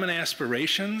of common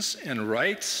aspirations and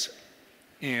rights.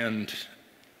 And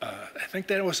I think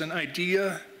that was an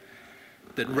idea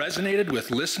that resonated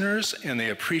with listeners, and they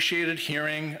appreciated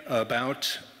hearing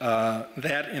about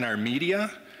that in our media.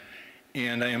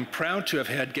 And I am proud to have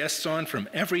had guests on from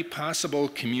every possible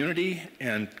community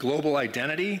and global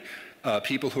identity,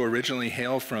 people who originally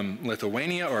hail from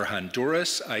Lithuania or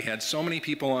Honduras. I had so many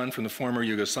people on from the former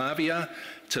Yugoslavia,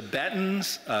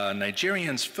 Tibetans,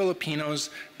 Nigerians, Filipinos,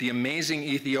 the amazing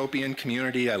Ethiopian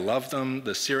community, I love them,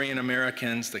 the Syrian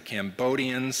Americans, the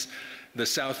Cambodians, the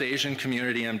South Asian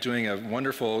community. I'm doing a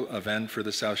wonderful event for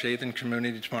the South Asian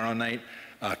community tomorrow night.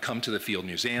 Come to the Field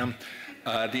Museum.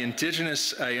 The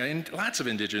indigenous, lots of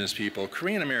indigenous people,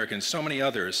 Korean Americans, so many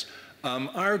others.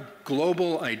 Our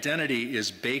global identity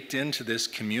is baked into this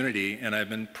community, and I've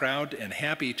been proud and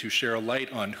happy to share a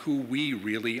light on who we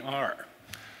really are.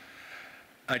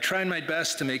 I tried my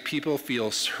best to make people feel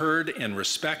heard and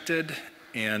respected,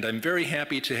 and I'm very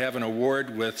happy to have an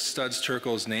award with Studs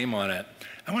Terkel's name on it.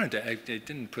 I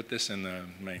didn't put this in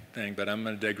my thing, but I'm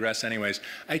going to digress anyways.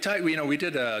 We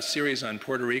did a series on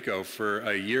Puerto Rico for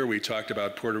a year. We talked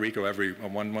about Puerto Rico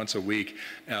once a week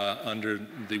under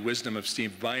the wisdom of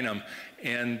Steve Bynum.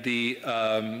 And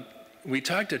we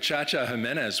talked to Chacha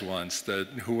Jimenez once,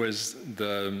 who was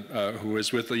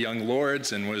with the Young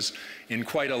Lords and was in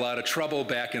quite a lot of trouble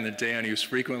back in the day, and he was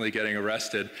frequently getting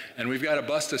arrested. And we've got a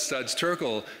bust of Studs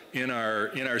Terkel in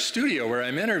our studio where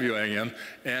I'm interviewing him,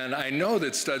 and I know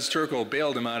that Studs Terkel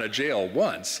bailed him out of jail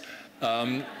once.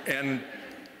 And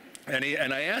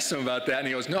I asked him about that, and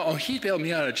he goes, no, he bailed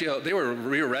me out of jail. They were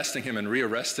rearresting him and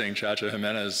rearresting Chacha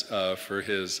Jimenez for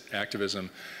his activism.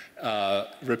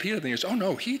 Repeatedly, he goes, oh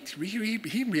no, he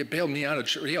bailed me out of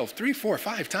jail 3, 4,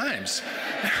 5 times.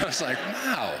 I was like,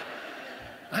 wow,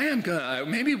 I am gonna,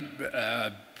 maybe,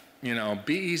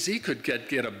 BEZ could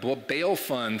get a bail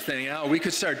fund thing out. We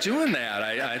could start doing that.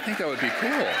 I think that would be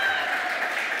cool.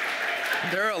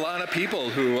 There are a lot of people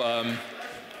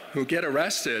who get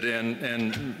arrested,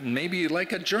 and maybe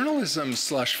like a journalism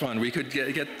slush fund, we could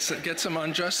get some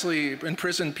unjustly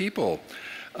imprisoned people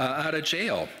out of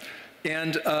jail.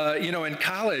 And, in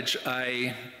college,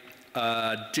 I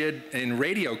did, in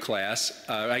radio class,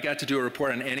 I got to do a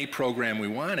report on any program we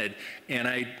wanted, and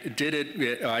I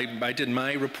did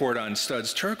my report on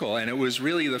Studs Terkel, and it was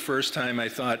really the first time I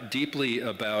thought deeply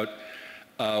about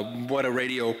what a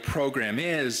radio program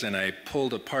is, and I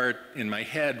pulled apart in my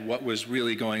head what was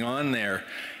really going on there,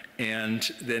 and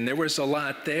then there was a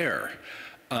lot there.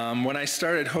 When I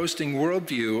started hosting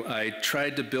Worldview, I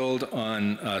tried to build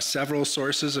on several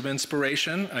sources of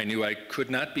inspiration. I knew I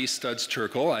could not be Studs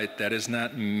Terkel. That is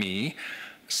not me.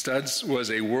 Studs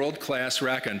was a world-class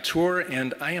raconteur,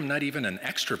 and I am not even an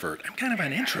extrovert. I'm kind of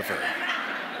an introvert.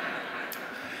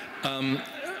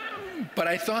 But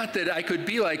I thought that I could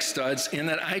be like Studs in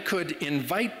that I could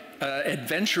invite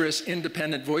adventurous,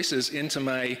 independent voices into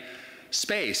my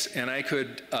space, and I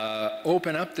could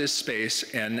open up this space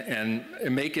and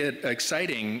make it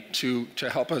exciting to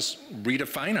help us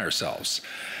redefine ourselves.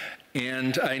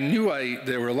 And I knew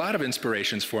there were a lot of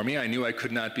inspirations for me. I knew I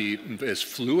could not be as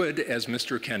fluid as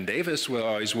Mr. Ken Davis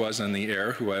always was on the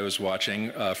air, who I was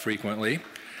watching frequently.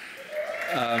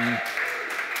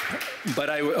 But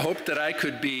I hoped that I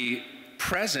could be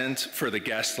present for the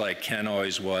guest like Ken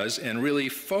always was, and really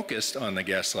focused on the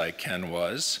guest like Ken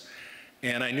was.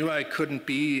 And I knew I couldn't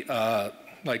be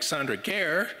like Sandra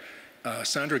Gair.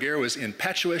 Sandra Gair was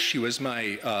impetuous. She was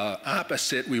my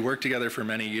opposite. We worked together for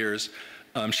many years.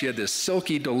 She had this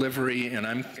silky delivery, and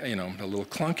I'm, a little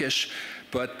clunkish.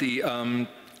 But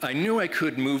I knew I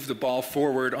could move the ball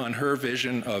forward on her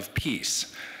vision of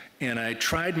peace. And I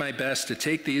tried my best to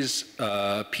take these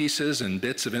pieces and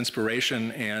bits of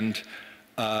inspiration and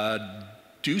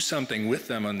do something with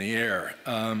them on the air.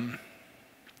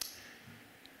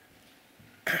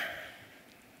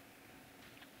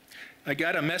 I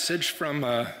got a message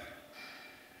from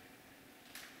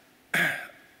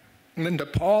Linda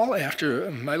Paul after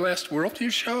my last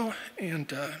Worldview show,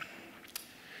 and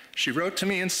she wrote to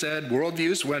me and said,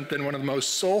 "Worldview's been one of the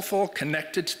most soulful,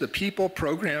 connected to the people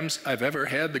programs I've ever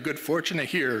had the good fortune to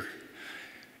hear."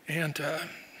 And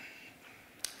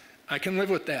I can live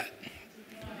with that.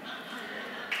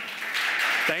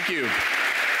 Thank you.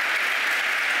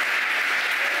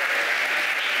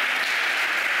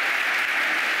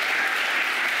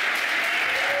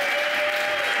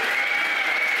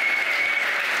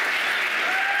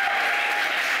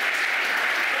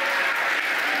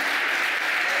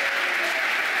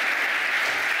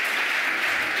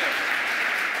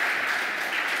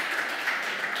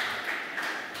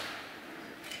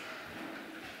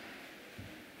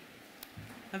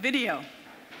 A video.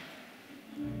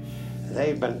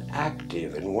 They've been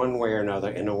active in one way or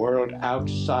another in a world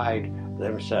outside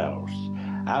themselves,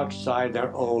 outside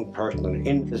their own personal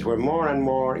interests. We're more and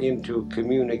more into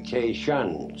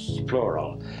communications,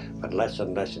 plural, but less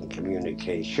and less in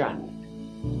communication.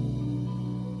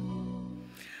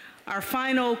 Our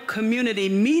final Community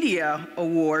Media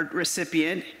Award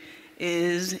recipient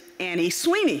is Annie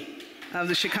Sweeney of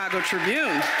the Chicago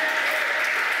Tribune.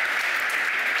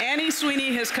 Annie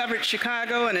Sweeney has covered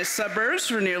Chicago and its suburbs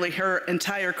for nearly her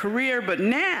entire career, but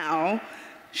now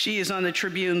she is on the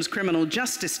Tribune's criminal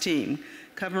justice team,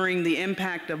 covering the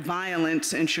impact of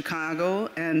violence in Chicago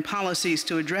and policies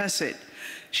to address it.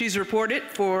 She's reported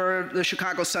for the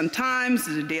Chicago Sun-Times,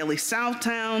 the Daily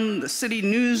Southtown, the City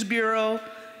News Bureau.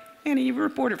 Annie, you've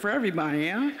reported for everybody,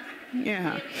 yeah?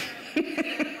 Yeah.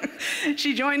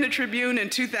 She joined the Tribune in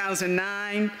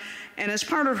 2009. And as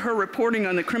part of her reporting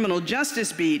on the criminal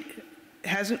justice beat,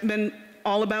 hasn't been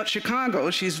all about Chicago.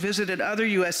 She's visited other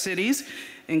US cities,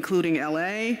 including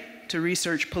LA, to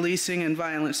research policing and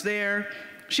violence there.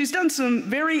 She's done some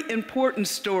very important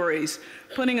stories,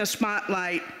 putting a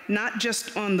spotlight not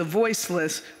just on the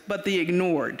voiceless, but the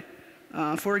ignored.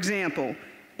 For example,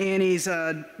 Annie's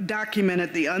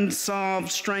documented the unsolved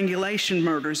strangulation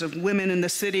murders of women in the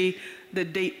city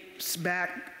that dates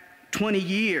back 20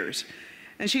 years.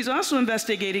 And she's also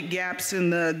investigated gaps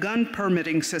in the gun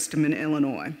permitting system in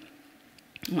Illinois.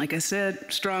 Like I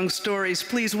said, strong stories.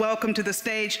 Please welcome to the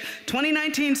stage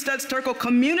 2019 Studs Terkel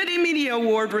Community Media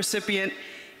Award recipient,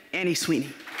 Annie Sweeney.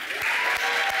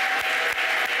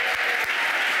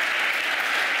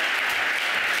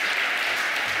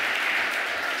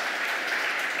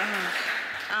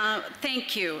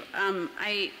 Thank you.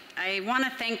 I want to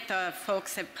thank the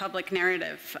folks at Public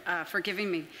Narrative for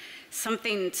giving me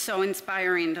something so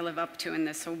inspiring to live up to in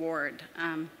this award.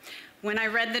 When I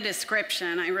read the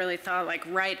description, I really thought, like,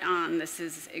 right on, this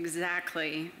is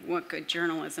exactly what good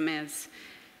journalism is.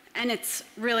 And it's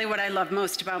really what I love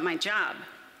most about my job.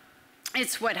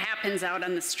 It's what happens out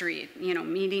on the street, you know,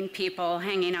 meeting people,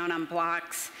 hanging out on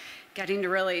blocks, getting to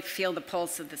really feel the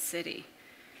pulse of the city.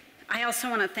 I also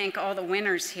want to thank all the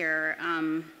winners here.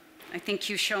 I think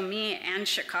you show me and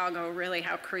Chicago really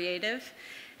how creative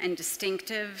and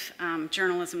distinctive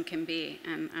journalism can be,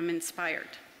 and I'm inspired.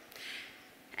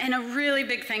 And a really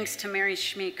big thanks to Mary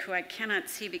Schmeek, who I cannot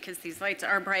see because these lights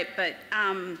are bright, but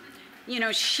you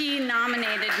know, she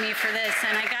nominated me for this,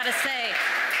 and I gotta say,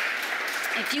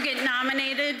 if you get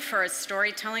nominated for a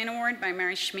storytelling award by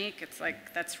Mary Schmeek, it's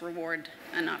like, that's reward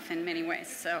enough in many ways.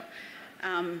 So.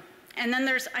 And then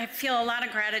I feel a lot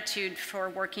of gratitude for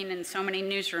working in so many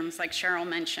newsrooms, like Cheryl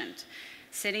mentioned.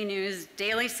 City News,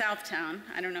 Daily Southtown,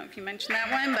 I don't know if you mentioned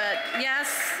that one, but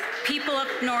yes, people up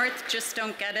north just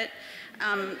don't get it.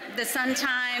 The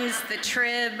Sun-Times, the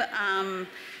Trib,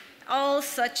 all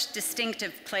such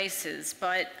distinctive places,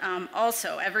 but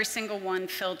also every single one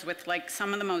filled with, like,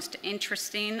 some of the most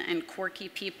interesting and quirky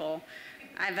people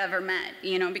I've ever met,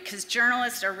 you know, because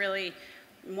journalists are really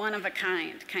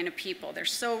one-of-a-kind kind of people. They're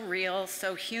so real,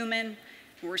 so human.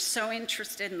 We're so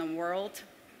interested in the world.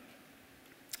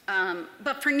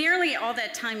 But for nearly all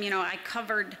that time, you know, I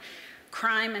covered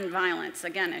crime and violence,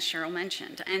 again, as Cheryl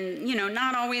mentioned, and, you know,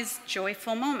 not always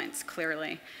joyful moments,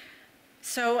 clearly.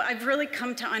 So I've really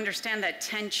come to understand that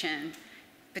tension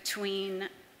between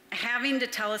having to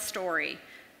tell a story,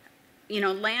 you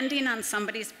know, landing on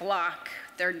somebody's block,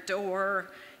 their door,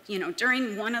 you know,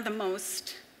 during one of the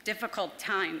most difficult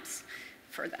times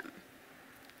for them.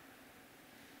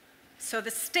 So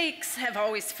the stakes have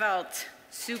always felt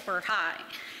super high.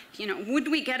 You know, would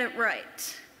we get it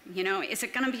right? You know, is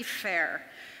it going to be fair?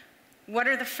 What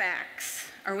are the facts?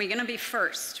 Are we going to be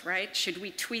first, right? Should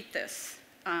we tweet this?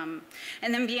 And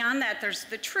then beyond that, there's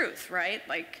the truth, right?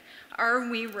 Like, are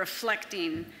we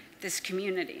reflecting this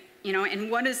community? You know,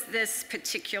 and what does this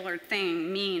particular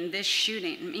thing mean, this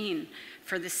shooting mean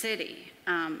for the city?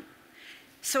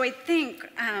 So I think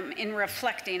in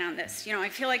reflecting on this, you know, I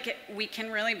feel like we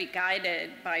can really be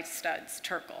guided by Studs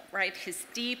Terkel, right? His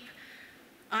deep,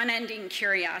 unending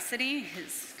curiosity,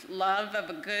 his love of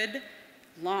a good,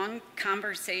 long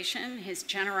conversation, his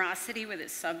generosity with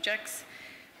his subjects.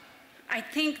 I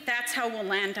think that's how we'll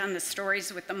land on the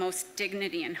stories with the most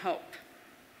dignity and hope.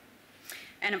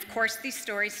 And of course, these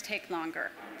stories take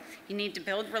longer. You need to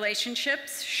build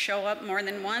relationships, show up more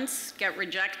than once, get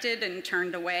rejected and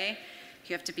turned away.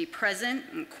 You have to be present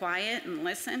and quiet and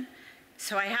listen.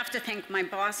 So I have to thank my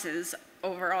bosses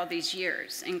over all these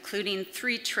years, including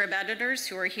 3 Trib editors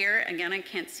who are here. Again, I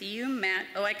can't see you. Matt,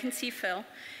 oh, I can see Phil.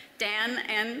 Dan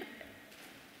and,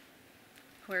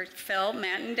 where's Phil,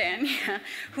 Matt and Dan, yeah,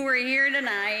 who are here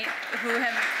tonight, who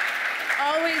have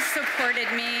always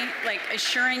supported me, like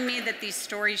assuring me that these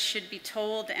stories should be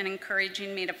told and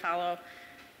encouraging me to follow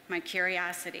my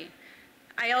curiosity.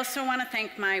 I also want to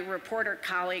thank my reporter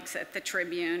colleagues at the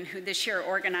Tribune, who this year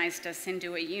organized us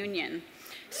into a union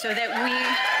so that we,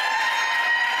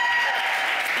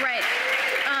 right,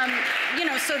 you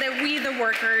know, so that we, the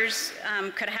workers,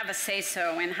 could have a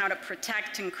say-so in how to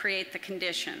protect and create the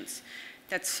conditions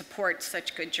that support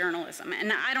such good journalism.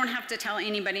 And I don't have to tell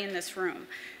anybody in this room,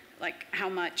 like, how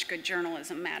much good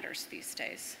journalism matters these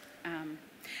days.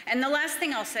 And the last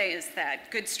thing I'll say is that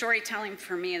good storytelling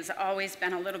for me has always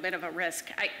been a little bit of a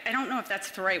risk. I don't know if that's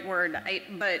the right word,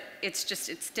 but it's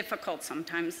difficult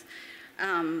sometimes.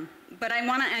 But I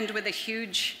want to end with a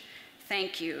huge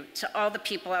thank you to all the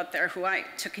people out there who I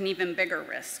took an even bigger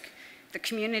risk. The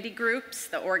community groups,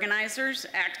 the organizers,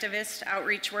 activists,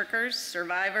 outreach workers,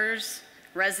 survivors,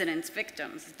 residents,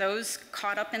 victims, those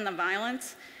caught up in the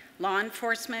violence, law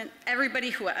enforcement,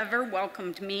 everybody who ever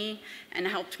welcomed me and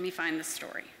helped me find the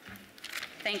story.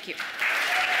 Thank you.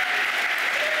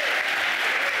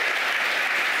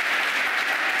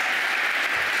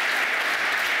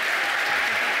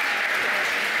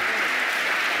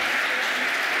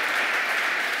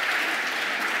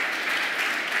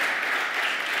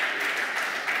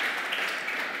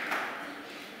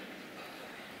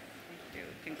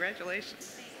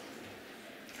 Congratulations.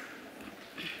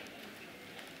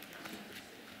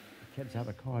 Kids have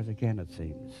a cause again, it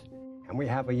seems. And we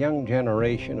have a young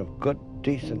generation of good,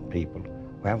 decent people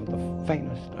who haven't the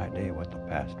faintest idea what the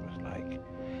past was like.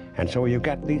 And so you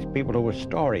get these people who are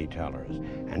storytellers,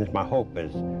 and my hope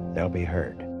is they'll be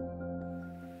heard.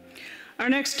 Our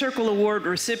next Terkel Award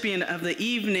recipient of the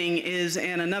evening is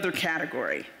in another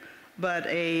category, but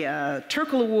a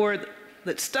Terkel Award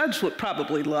that Studs would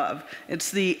probably love. It's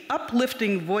the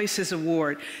Uplifting Voices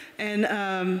Award.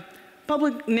 And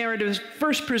Public Narratives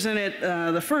first presented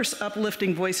the first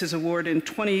Uplifting Voices Award in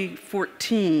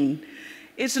 2014.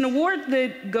 It's an award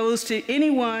that goes to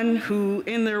anyone who,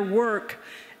 in their work,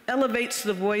 elevates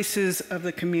the voices of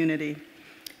the community.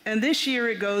 And this year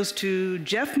it goes to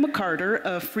Jeff McCarter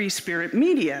of Free Spirit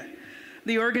Media.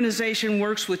 The organization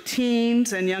works with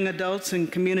teens and young adults in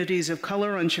communities of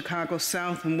color on Chicago's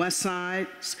South and West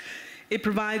Sides. It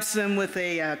provides them with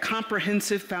a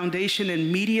comprehensive foundation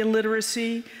in media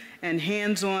literacy and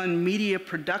hands-on media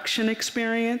production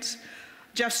experience.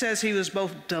 Jeff says he was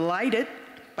both delighted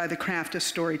by the craft of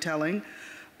storytelling,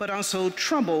 but also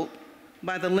troubled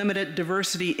by the limited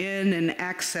diversity in and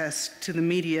access to the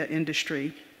media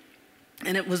industry.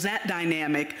 And it was that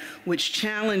dynamic which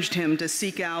challenged him to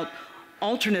seek out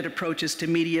alternate approaches to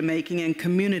media making and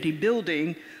community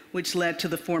building, which led to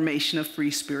the formation of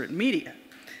Free Spirit Media.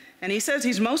 And he says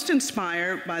he's most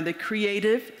inspired by the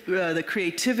creativity,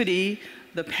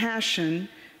 the passion,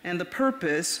 and the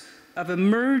purpose of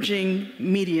emerging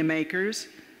media makers,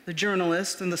 the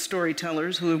journalists and the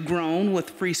storytellers who have grown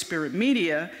with Free Spirit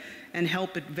Media and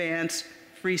help advance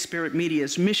Free Spirit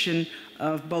Media's mission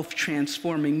of both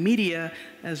transforming media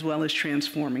as well as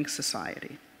transforming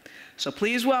society. So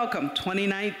please welcome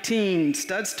 2019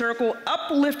 Studs Terkel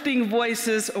Uplifting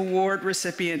Voices Award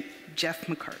recipient, Jeff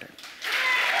McCarter.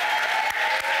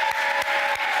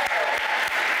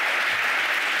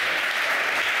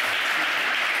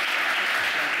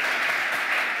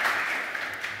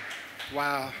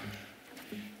 Wow.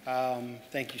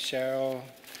 Thank you, Cheryl.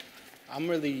 I'm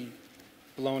really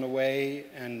blown away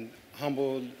and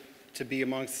humbled to be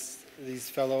amongst these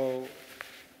fellow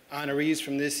honorees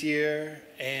from this year,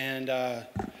 and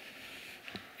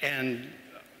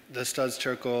the Studs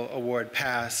Terkel Award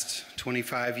past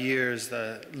 25 years,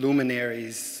 the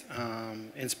luminaries,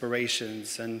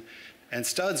 inspirations, and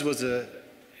Studs was an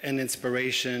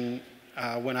inspiration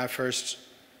when I first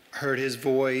heard his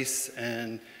voice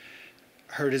and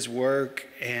heard his work,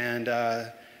 and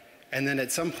then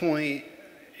at some point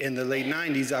in the late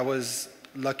 90s, I was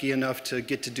lucky enough to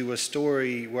get to do a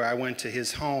story where I went to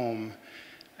his home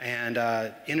and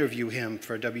interview him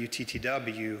for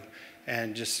WTTW,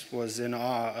 and just was in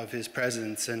awe of his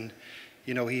presence. And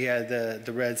you know, he had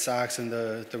the red socks and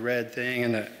the red thing,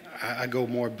 and I go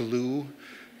more blue,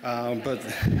 but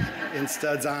in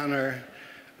Stud's honor.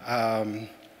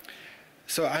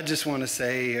 So I just want to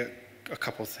say a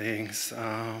couple things.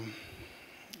 I'm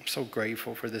so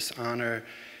grateful for this honor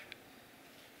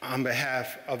on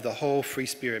behalf of the whole Free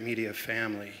Spirit Media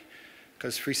family,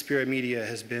 because Free Spirit Media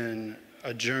has been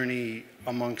a journey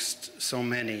amongst so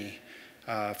many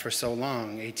for so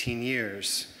long, 18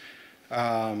 years.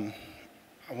 I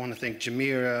want to thank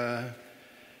Jamira,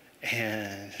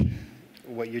 and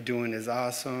what you're doing is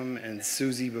awesome, and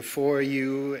Susie before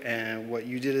you, and what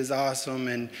you did is awesome,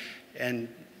 and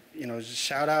you know,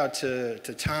 shout out to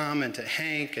Tom and to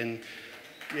Hank, and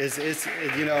it's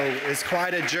you know, it's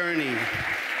quite a journey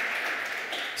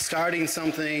starting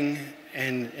something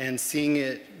and seeing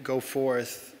it go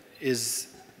forth. Is,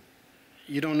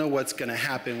 you don't know what's going to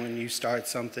happen when you start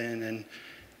something,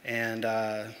 and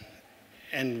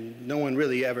no one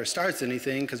really ever starts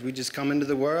anything, because we just come into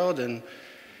the world and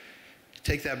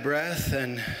take that breath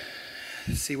and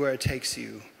see where it takes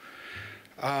you.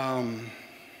 I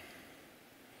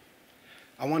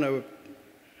want to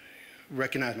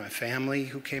recognize my family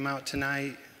who came out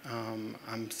tonight.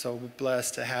 I'm so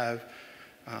blessed to have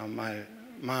my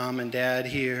mom and dad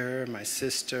here, my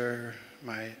sister,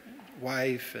 my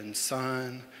wife and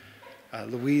son.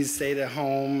 Louise stayed at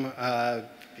home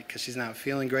because she's not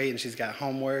feeling great and she's got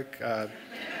homework.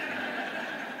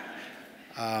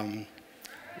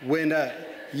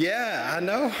 Yeah, I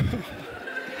know.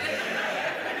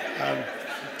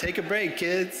 Take a break,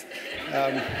 kids.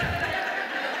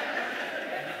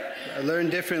 I learn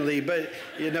differently, but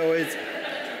you know,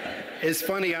 it's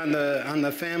funny on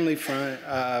the family front.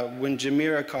 When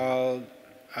Jamira called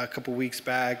a couple weeks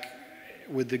back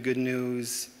with the good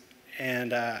news,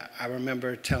 and I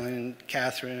remember telling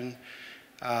Catherine,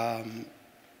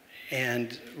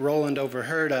 and Roland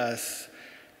overheard us,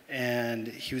 and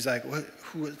he was like,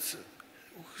 who's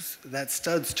that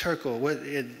Studs Terkel?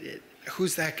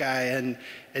 Who's that guy? And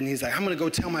he's like, I'm gonna go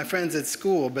tell my friends at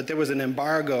school, but there was an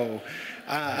embargo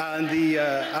on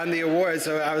the award.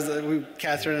 So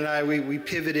Catherine and I, we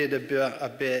pivoted a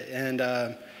bit,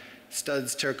 and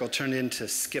Studs Terkel turned into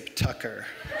Skip Tucker.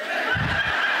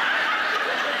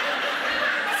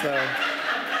 So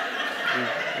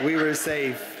we were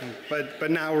safe, but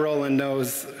now Roland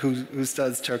knows who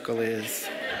Studs Terkel is.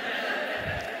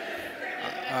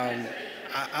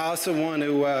 I also want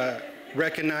to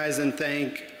recognize and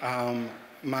thank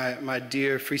my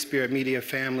dear Free Spirit Media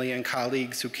family and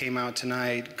colleagues who came out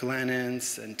tonight,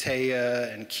 Glennons and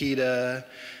Taya and Keita,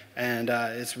 and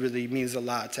it really means a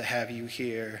lot to have you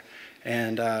here.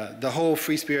 And the whole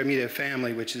Free Spirit Media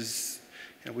family, which is,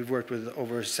 you know, we've worked with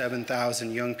over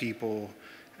 7,000 young people,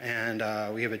 and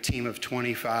we have a team of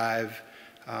 25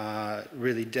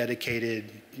 really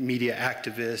dedicated media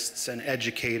activists and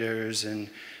educators and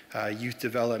youth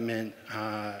development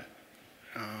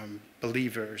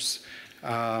believers.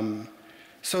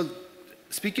 So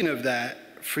speaking of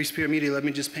that, Free Spirit Media, let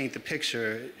me just paint the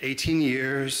picture. 18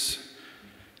 years,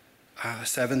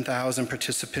 7,000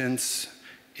 participants,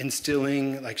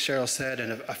 instilling, like Cheryl said,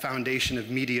 a foundation of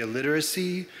media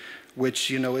literacy, which,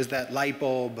 you know, is that light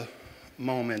bulb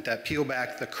moment, that peel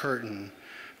back the curtain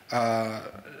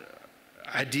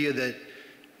idea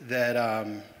that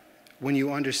when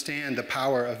you understand the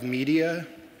power of media,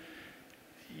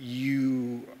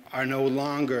 you are no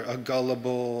longer a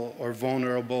gullible or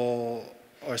vulnerable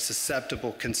or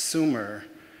susceptible consumer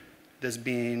that's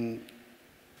being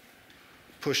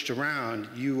pushed around.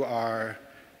 You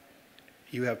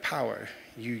have power.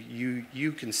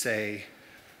 You can say,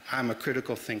 I'm a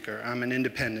critical thinker, I'm an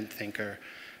independent thinker.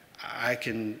 I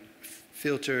can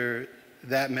filter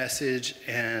that message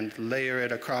and layer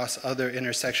it across other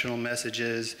intersectional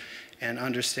messages and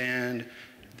understand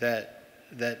that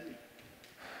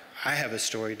I have a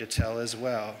story to tell as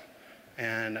well.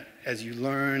 And as you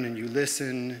learn and you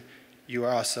listen, you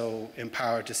are also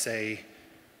empowered to say,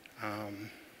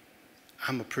 I'm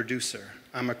a producer,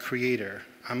 I'm a creator,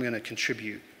 I'm going to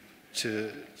contribute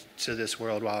to this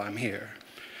world while I'm here.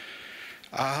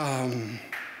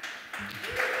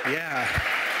 Yeah.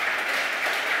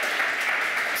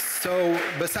 So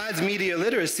besides media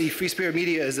literacy, Free Spirit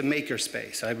Media is a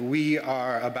makerspace. We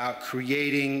are about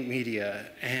creating media,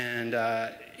 and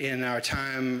in our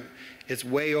time, it's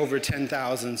way over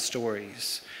 10,000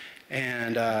 stories.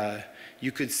 And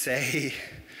you could say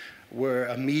we're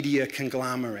a media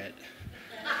conglomerate,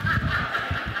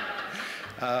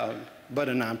 but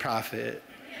a nonprofit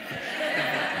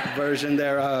version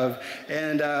thereof.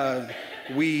 And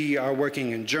we are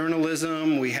working in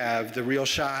journalism. We have the Real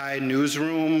Shy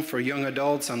newsroom for young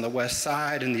adults on the West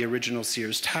Side in the original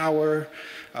Sears Tower.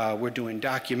 We're doing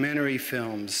documentary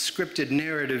films, scripted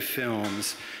narrative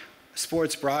films.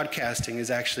 Sports broadcasting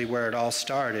is actually where it all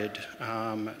started.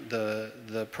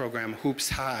 The program Hoops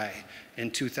High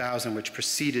in 2000, which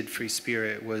preceded Free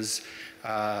Spirit, was,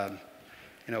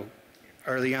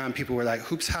 early on people were like,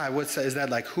 Hoops High, is that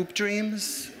like Hoop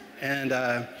Dreams? And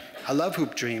I love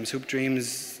Hoop Dreams. Hoop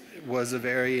Dreams was a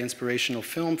very inspirational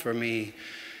film for me,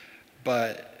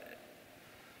 but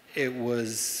it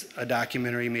was a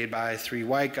documentary made by 3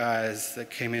 white guys that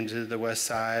came into the West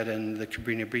Side and the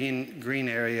Cabrini Green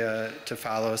area to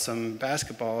follow some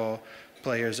basketball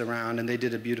players around, and they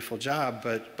did a beautiful job.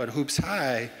 But Hoops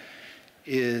High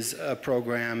is a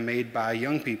program made by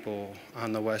young people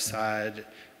on the West Side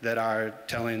that are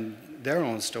telling their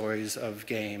own stories of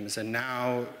games. And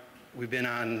now we've been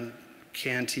on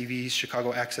CAN TV,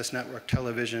 Chicago Access Network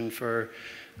Television, for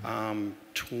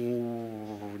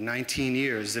 19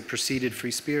 years. It preceded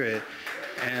Free Spirit,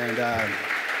 and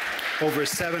over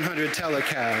 700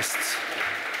 telecasts.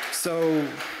 So,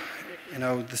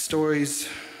 the stories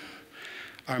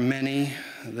are many.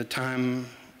 The time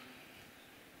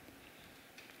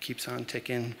keeps on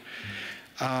ticking.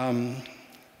 The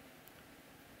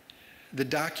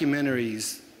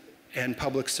documentaries and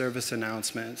public service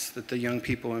announcements that the young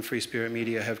people in Free Spirit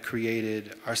Media have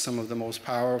created are some of the most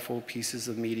powerful pieces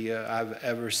of media I've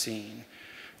ever seen.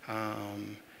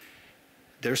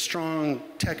 They're strong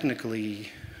technically,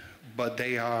 but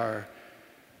they are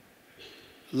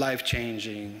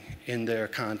life-changing in their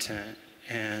content.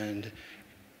 And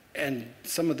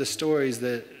some of the stories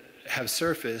that have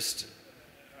surfaced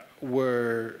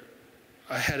were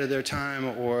ahead of their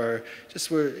time, or just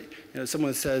were,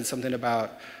 someone said something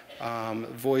about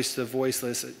voice the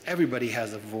voiceless. Everybody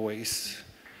has a voice.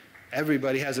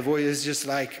 Everybody has a voice. It's just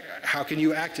like, how can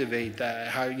you activate that?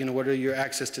 How, what are your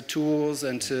access to tools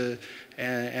and to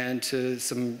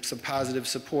some positive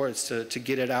supports to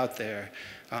get it out there?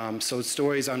 So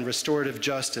stories on restorative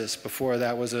justice, before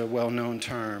that was a well-known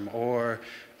term, or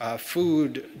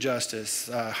food justice.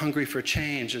 Hungry for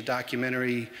Change, a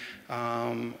documentary,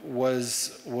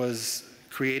 was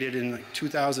created in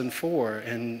 2004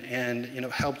 and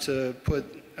helped to put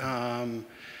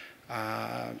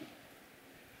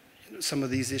some of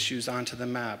these issues onto the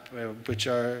map, which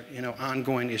are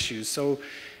ongoing issues. So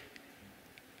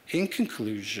in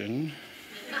conclusion,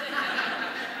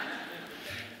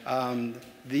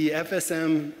 the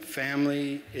FSM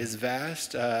family is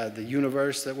vast. The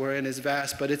universe that we're in is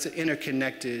vast, but it's an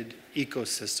interconnected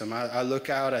ecosystem. I look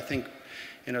out, I think,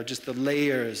 just the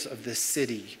layers of this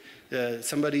city.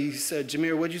 Somebody said,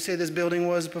 Jameer, what'd you say this building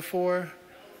was before?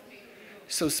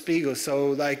 So Spiegel.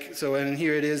 And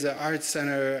here it is, an arts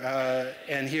center,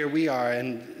 and here we are,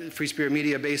 and Free Spirit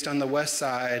Media, based on the West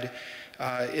Side,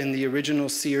 in the original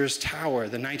Sears Tower,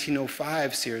 the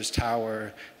 1905 Sears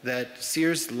Tower that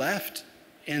Sears left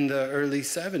in the early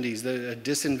 70s, the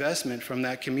disinvestment from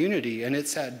that community, and it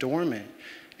sat dormant.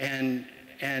 And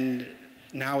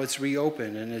now it's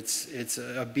reopened, and it's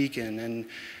a beacon. And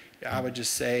I would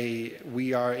just say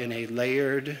we are in a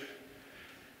layered,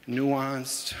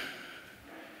 nuanced,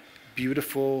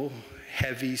 beautiful,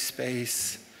 heavy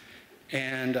space.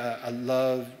 And I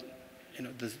love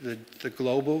the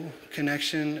global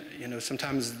connection.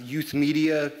 Sometimes youth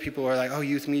media, people are like, oh,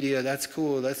 youth media, that's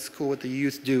cool what the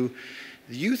youth do.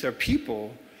 The youth are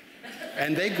people,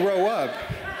 and they grow up.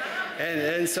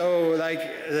 And so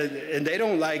and they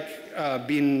don't like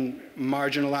being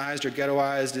marginalized or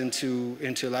ghettoized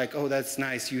into like, oh, that's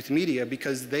nice, youth media,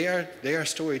 because they are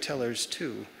storytellers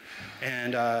too.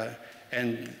 And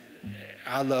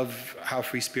I love how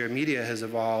Free Spirit Media has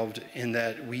evolved in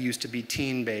that we used to be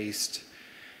teen-based,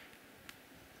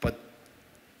 but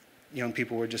young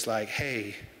people were just like,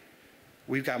 hey,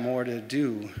 we've got more to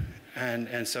do.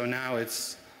 And so now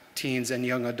it's teens and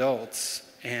young adults,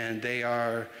 and they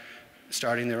are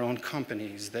starting their own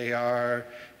companies. They are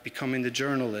becoming the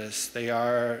journalists. They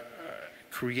are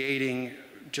creating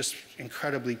just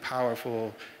incredibly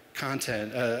powerful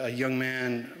content. A young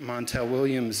man, Montel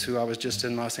Williams, who I was just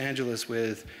in Los Angeles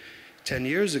with 9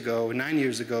 years ago,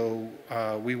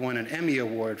 we won an Emmy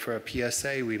Award for a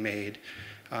PSA we made.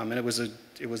 And it was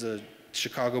it was a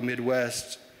Chicago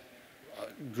Midwest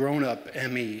grown-up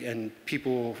Emmy, and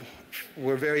people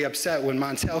were very upset when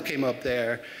Montel came up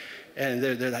there, and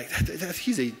they're like,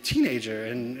 he's a teenager,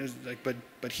 and it was like,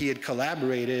 but he had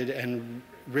collaborated and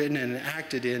written and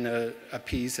acted in a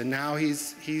piece, and now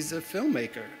he's a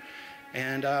filmmaker,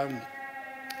 and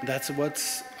that's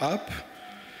what's up.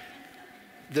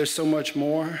 There's so much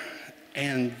more,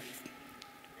 and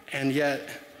yet,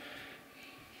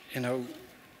 you know,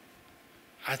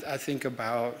 I think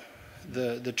about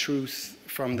the truth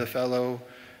from the fellow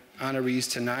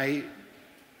honorees tonight,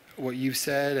 what you've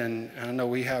said, and I know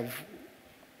we have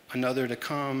another to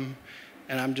come,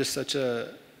 and I'm just such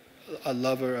a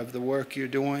lover of the work you're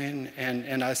doing,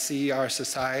 and I see our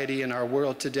society and our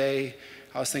world today.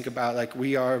 I was thinking about, like,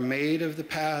 we are made of the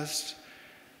past,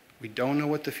 we don't know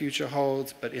what the future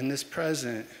holds, but in this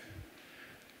present,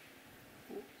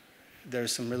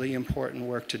 there's some really important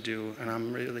work to do, and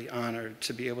I'm really honored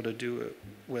to be able to do it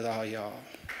with all y'all.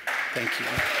 Thank you.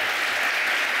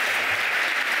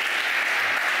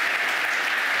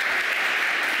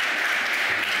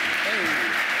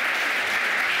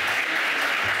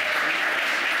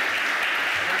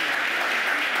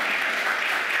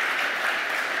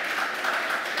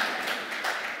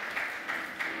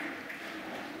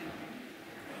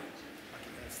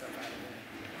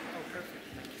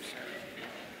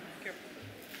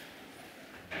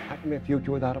 How can be a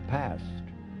future without a past?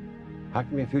 How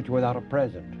can be a future without a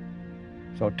present?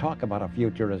 So talk about a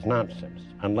future is nonsense,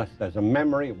 unless there's a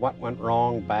memory of what went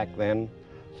wrong back then,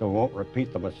 so we won't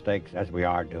repeat the mistakes as we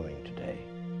are doing today.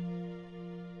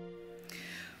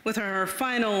 With our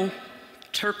final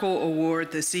Terkel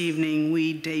Award this evening,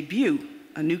 we debut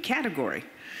a new category,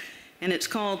 and it's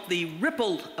called the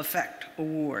Ripple Effect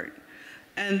Award.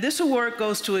 And this award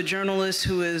goes to a journalist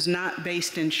who is not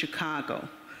based in Chicago,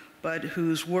 but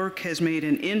whose work has made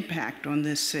an impact on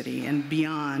this city and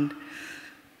beyond.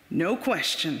 No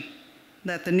question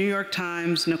that the New York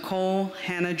Times' Nicole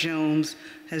Hannah-Jones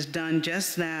has done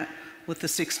just that with the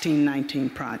 1619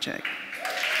 Project.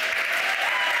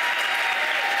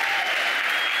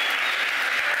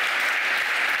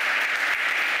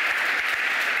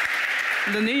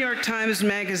 The New York Times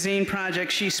Magazine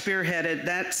project she spearheaded,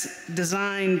 that's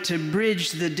designed to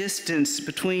bridge the distance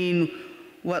between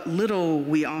what little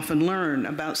we often learn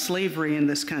about slavery in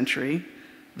this country,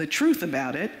 the truth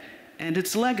about it, and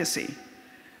its legacy.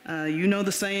 You know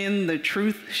the saying, the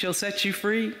truth shall set you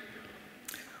free?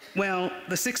 Well,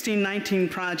 the 1619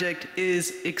 Project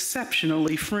is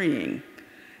exceptionally freeing,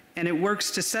 and it works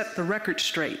to set the record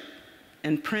straight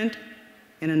in print,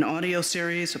 in an audio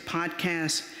series, a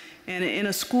podcast, and in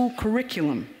a school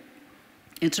curriculum.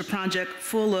 It's a project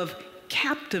full of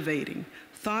captivating,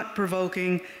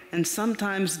 thought-provoking, and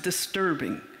sometimes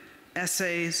disturbing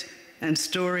essays and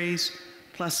stories,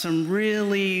 plus some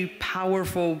really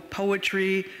powerful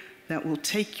poetry that will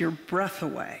take your breath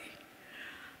away.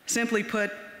 Simply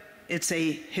put, it's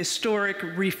a historic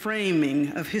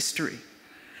reframing of history.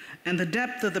 And the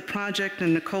depth of the project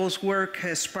and Nicole's work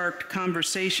has sparked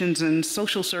conversations in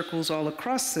social circles all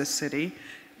across this city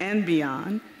and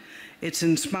beyond. It's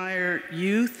inspired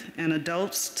youth and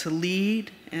adults to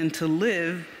lead and to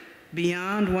live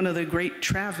beyond one of the great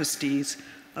travesties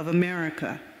of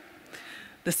America.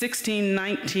 The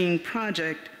 1619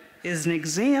 Project is an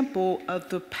example of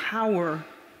the power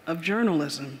of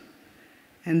journalism,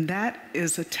 and that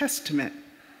is a testament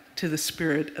to the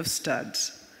spirit of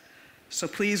studs. So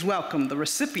please welcome the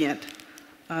recipient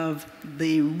of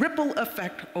the Ripple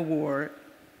Effect Award,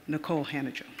 Nicole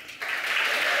Hannah-Jones.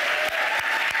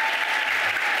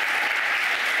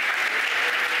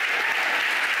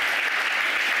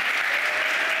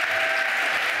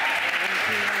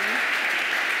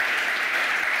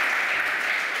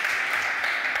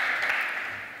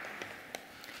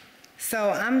 So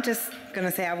I'm just going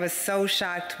to say I was so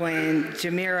shocked when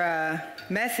Jamira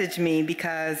messaged me,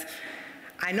 because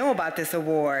I know about this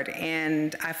award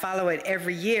and I follow it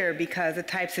every year, because the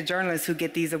types of journalists who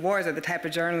get these awards are the type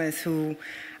of journalists who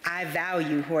I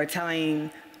value, who are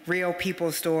telling real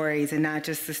people's stories and not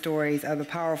just the stories of the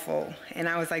powerful. And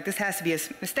I was like, this has to be a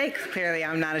mistake. Clearly,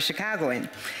 I'm not a Chicagoan.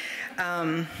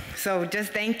 So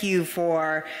just thank you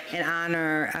for an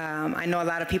honor. I know a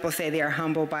lot of people say they are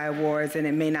humbled by awards, and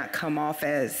it may not come off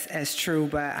as true,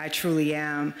 but I truly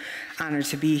am honored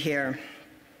to be here.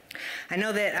 I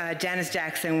know that Janice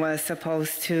Jackson was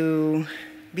supposed to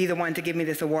be the one to give me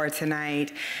this award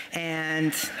tonight,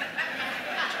 and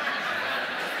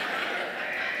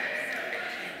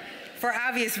for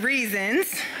obvious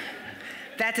reasons,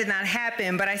 that did not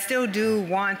happen, but I still do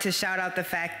want to shout out the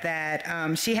fact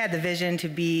that she had the vision to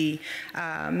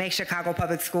make Chicago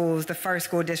Public Schools the first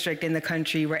school district in the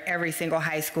country where every single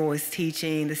high school is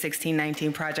teaching the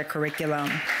 1619 Project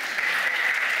curriculum.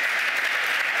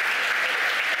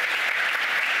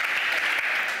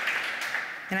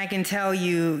 And I can tell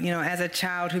you, as a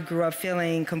child who grew up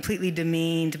feeling completely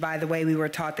demeaned by the way we were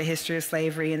taught the history of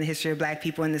slavery and the history of black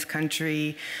people in this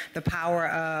country, the power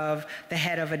of the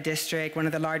head of a district, one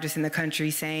of the largest in the country,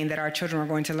 saying that our children are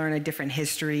going to learn a different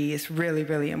history is really,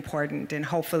 really important. And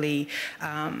hopefully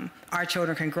our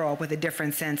children can grow up with a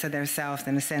different sense of themselves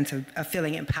and a sense of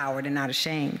feeling empowered and not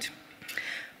ashamed.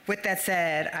 With that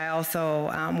said, I also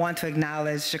want to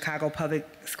acknowledge Chicago Public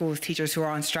Schools teachers who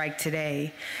are on strike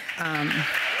today.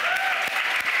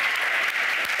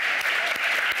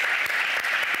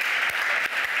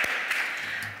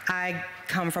 I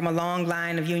come from a long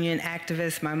line of union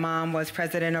activists. My mom was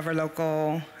president of our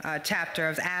local chapter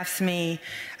of AFSCME.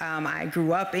 I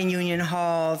grew up in union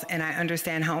halls, and I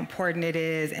understand how important it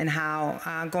is and how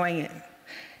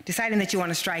deciding that you want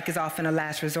to strike is often a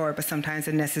last resort, but sometimes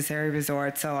a necessary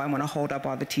resort. So I want to hold up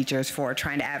all the teachers for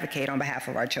trying to advocate on behalf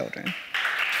of our children.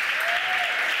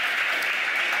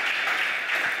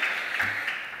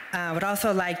 I would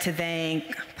also like to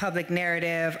thank Public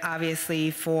Narrative, obviously,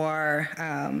 for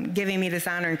giving me this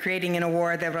honor and creating an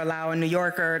award that would allow a New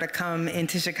Yorker to come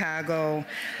into Chicago.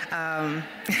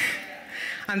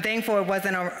 I'm thankful it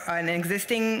wasn't an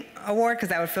existing award, because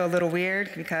that would feel a little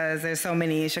weird, because there's so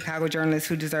many Chicago journalists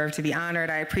who deserve to be honored.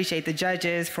 I appreciate the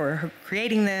judges for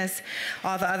creating this,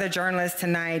 all the other journalists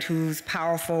tonight whose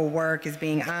powerful work is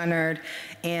being honored,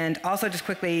 and also just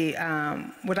quickly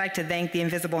would like to thank the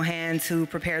invisible hands who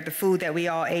prepared the food that we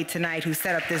all ate tonight, who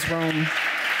set up this room.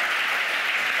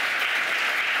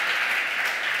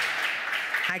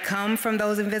 I come from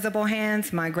those invisible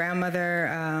hands. My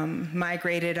grandmother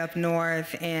migrated up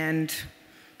north and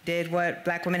did what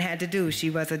black women had to do. She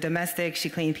was a domestic, she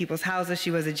cleaned people's houses, she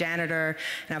was a janitor,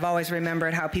 and I've always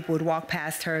remembered how people would walk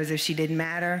past her as if she didn't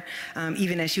matter,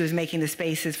 even as she was making the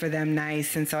spaces for them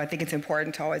nice, and so I think it's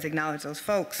important to always acknowledge those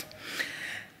folks.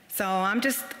 So I'm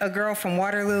just a girl from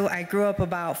Waterloo. I grew up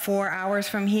about 4 hours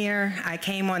from here. I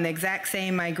came on the exact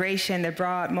same migration that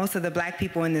brought most of the black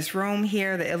people in this room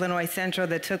here, the Illinois Central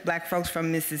that took black folks from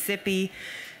Mississippi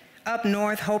up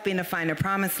north, hoping to find a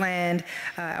promised land.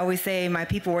 I always say my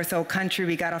people were so country,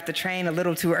 we got off the train a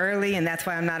little too early, and that's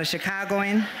why I'm not a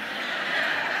Chicagoan.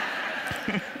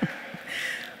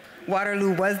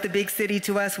 Waterloo was the big city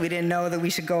to us. We didn't know that we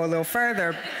should go a little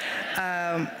further.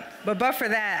 But for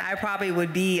that, I probably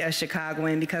would be a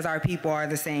Chicagoan, because our people are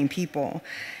the same people.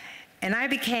 And I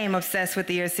became obsessed with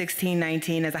the year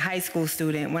 1619 as a high school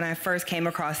student when I first came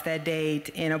across that date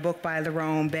in a book by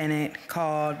Lerone Bennett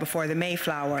called Before the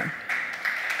Mayflower.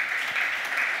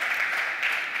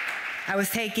 I was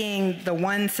taking the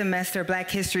one semester Black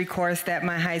History course that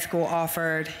my high school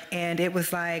offered, and it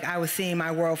was like I was seeing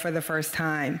my world for the first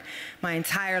time. My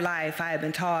entire life, I had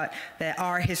been taught that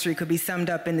our history could be summed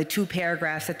up in the 2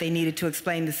 paragraphs that they needed to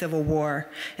explain the Civil War.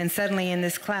 And suddenly in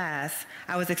this class,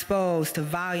 I was exposed to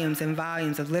volumes and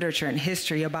volumes of literature and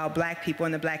history about black people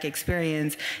and the black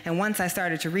experience. And once I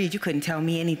started to read, you couldn't tell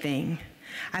me anything.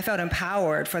 I felt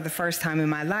empowered for the first time in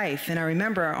my life. And I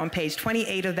remember on page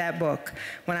 28 of that book,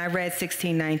 when I read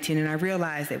 1619, and I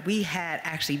realized that we had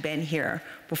actually been here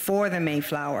before the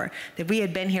Mayflower, that we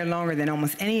had been here longer than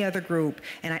almost any other group.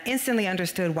 And I instantly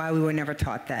understood why we were never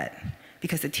taught that.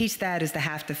 Because to teach that is to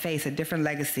have to face a different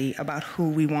legacy about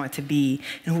who we want to be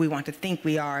and who we want to think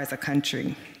we are as a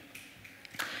country.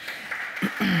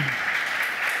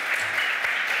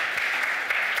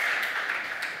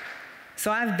 So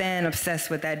I've been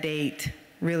obsessed with that date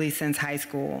really since high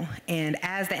school. And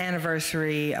as the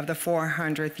anniversary of the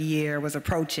 400th year was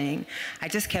approaching, I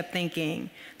just kept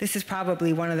thinking, this is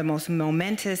probably one of the most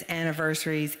momentous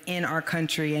anniversaries in our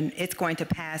country, and it's going to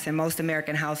pass in most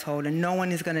American households, and no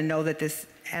one is going to know that this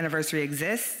anniversary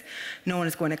exists. No one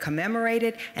is going to commemorate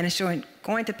it, and it's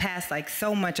going to pass like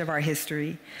so much of our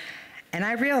history. And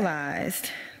I realized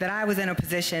that I was in a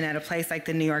position at a place like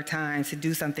the New York Times to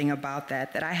do something about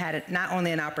that, that I had not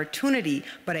only an opportunity,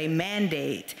 but a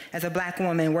mandate as a black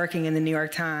woman working in the New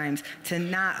York Times to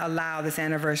not allow this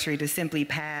anniversary to simply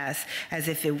pass as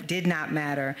if it did not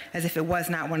matter, as if it was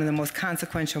not one of the most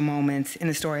consequential moments in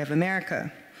the story of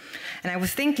America. And I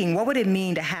was thinking, what would it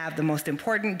mean to have the most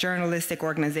important journalistic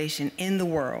organization in the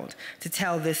world to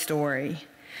tell this story?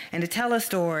 And to tell a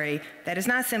story that is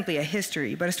not simply a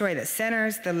history, but a story that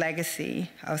centers the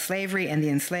legacy of slavery and the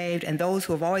enslaved and those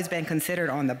who have always been considered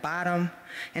on the bottom,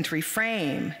 and to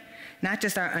reframe not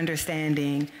just our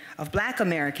understanding of Black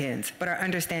Americans, but our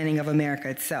understanding of America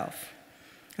itself.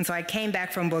 And so I came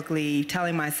back from book leave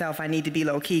telling myself I need to be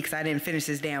low-key because I didn't finish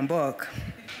this damn book,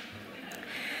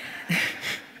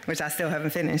 which I still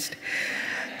haven't finished.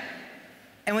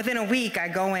 And within a week, I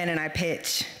go in and I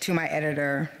pitch to my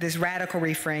editor this radical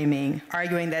reframing,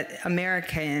 arguing that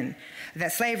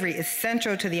slavery is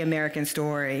central to the American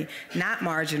story, not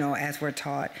marginal as we're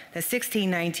taught, that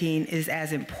 1619 is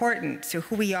as important to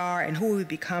who we are and who we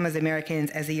become as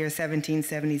Americans as the year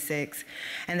 1776,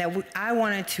 and that I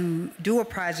wanted to do a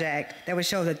project that would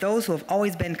show that those who have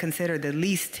always been considered the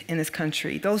least in this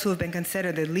country, those who have been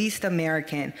considered the least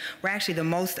American, were actually the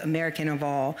most American of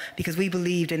all, because we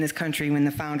believed in this country when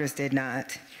the founders did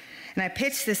not. And I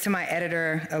pitched this to my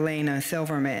editor, Elena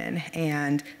Silverman,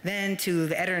 and then to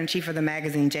the editor-in-chief of the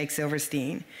magazine, Jake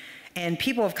Silverstein. And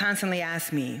people have constantly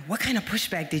asked me, what kind of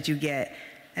pushback did you get?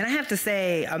 And I have to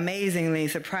say, amazingly,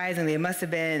 surprisingly, it must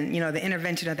have been, the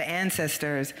intervention of the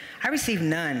ancestors. I received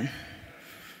none.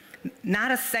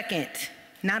 Not a second,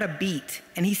 not a beat.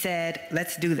 And he said,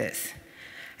 let's do this.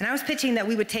 And I was pitching that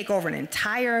we would take over an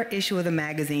entire issue of the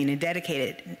magazine and dedicate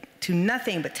it to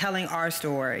nothing but telling our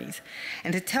stories,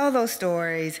 and to tell those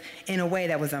stories in a way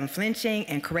that was unflinching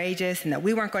and courageous, and that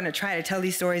we weren't going to try to tell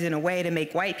these stories in a way to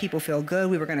make white people feel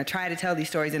good. We were going to try to tell these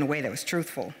stories in a way that was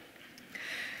truthful.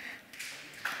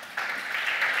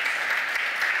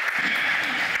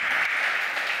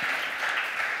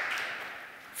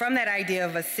 From that idea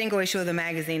of a single issue of the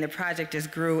magazine, the project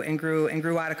just grew and grew and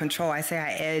grew out of control. I say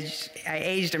I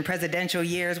aged in presidential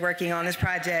years working on this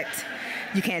project.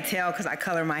 You can't tell because I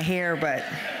color my hair, but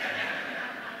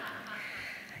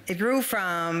it grew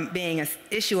from being an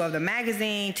issue of the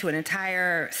magazine to an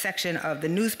entire section of the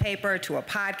newspaper to a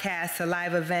podcast to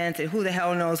live events and who the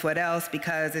hell knows what else,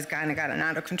 because it's kind of gotten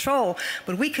out of control.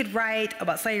 But we could write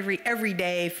about slavery every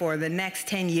day for the next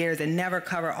 10 years and never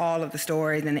cover all of the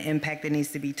stories and the impact that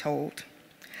needs to be told.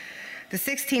 The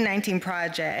 1619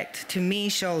 Project, to me,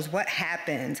 shows what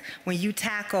happens when you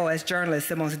tackle, as journalists,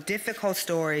 the most difficult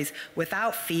stories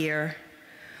without fear,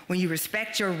 when you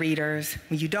respect your readers,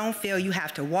 when you don't feel you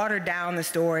have to water down the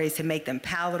stories to make them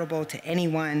palatable to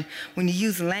anyone, when you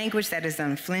use language that is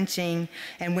unflinching,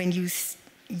 and when you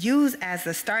use as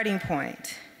the starting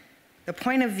point the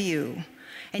point of view,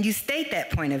 and you state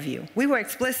that point of view. We were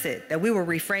explicit that we were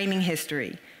reframing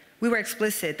history. We were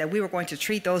explicit that we were going to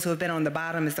treat those who have been on the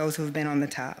bottom as those who have been on the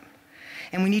top.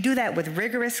 And when you do that with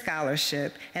rigorous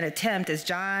scholarship and attempt, as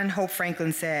John Hope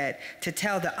Franklin said, to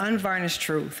tell the unvarnished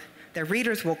truth, that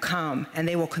readers will come and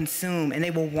they will consume and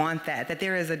they will want that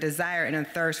there is a desire and a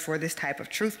thirst for this type of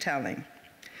truth-telling.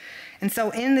 And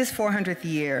so in this 400th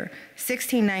year, the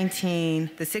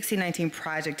 1619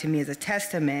 Project to me is a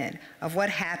testament of what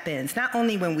happens, not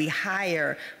only when we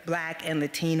hire Black and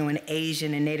Latino and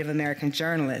Asian and Native American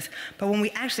journalists, but when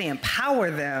we actually empower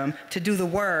them to do the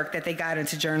work that they got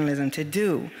into journalism to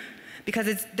do. Because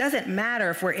it doesn't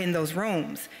matter if we're in those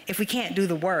rooms if we can't do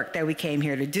the work that we came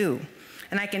here to do.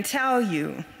 And I can tell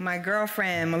you, my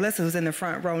girlfriend, Melissa, who's in the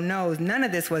front row, knows none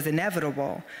of this was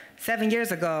inevitable. 7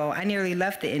 years ago, I nearly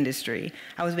left the industry.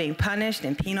 I was being punished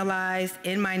and penalized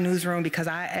in my newsroom because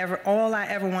all I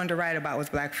ever wanted to write about was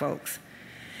Black folks.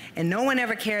 And no one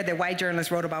ever cared that white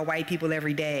journalists wrote about white people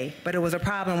every day, but it was a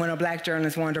problem when a Black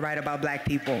journalist wanted to write about Black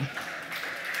people.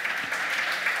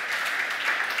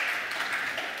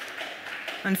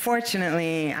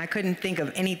 Unfortunately, I couldn't think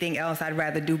of anything else I'd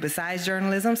rather do besides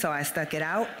journalism, so I stuck it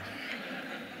out.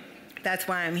 That's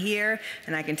why I'm here,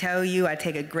 and I can tell you I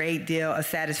take a great deal of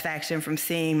satisfaction from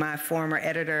seeing my former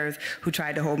editors who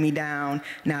tried to hold me down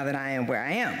now that I am where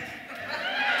I am.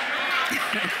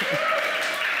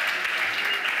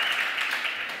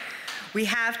 We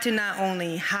have to not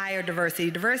only hire diversity.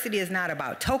 Diversity is not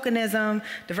about tokenism.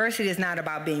 Diversity is not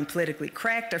about being politically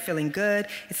correct or feeling good.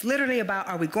 It's literally about,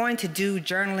 are we going to do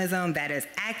journalism that is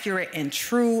accurate and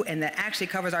true and that actually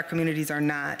covers our communities or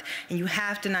not? And you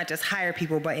have to not just hire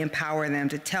people, but empower them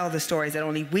to tell the stories that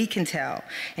only we can tell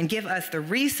and give us the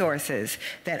resources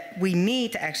that we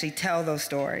need to actually tell those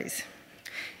stories.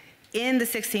 In the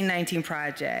 1619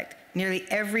 Project, nearly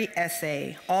every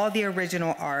essay, all the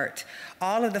original art,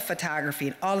 all of the photography,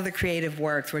 and all of the creative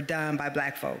works were done by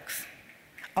Black folks.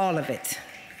 All of it.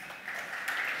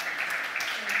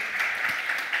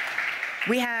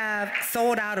 We have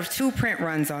sold out of 2 print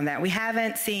runs on that. We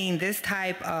haven't seen this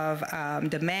type of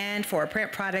demand for a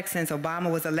print product since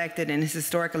Obama was elected in his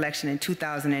historic election in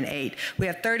 2008. We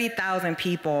have 30,000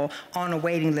 people on a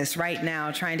waiting list right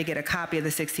now trying to get a copy of the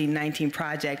 1619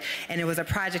 Project, and it was a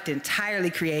project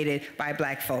entirely created by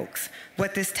Black folks.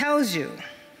 What this tells you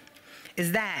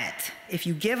is that if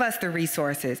you give us the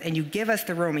resources and you give us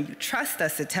the room and you trust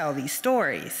us to tell these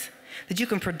stories, that you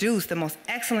can produce the most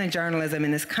excellent journalism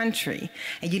in this country,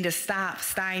 and you need to stop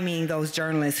stymieing those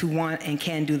journalists who want and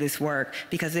can do this work,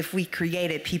 because if we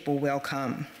create it, people will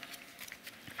come.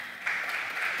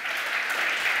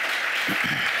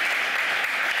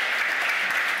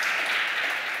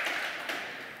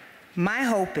 My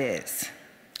hope is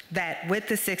that with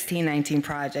the 1619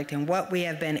 Project and what we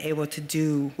have been able to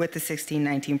do with the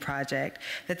 1619 Project,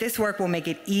 that this work will make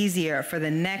it easier for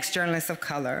the next journalist of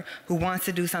color who wants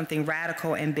to do something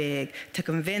radical and big to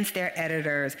convince their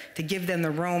editors to give them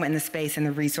the room and the space and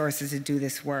the resources to do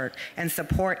this work, and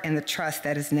support and the trust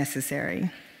that is necessary.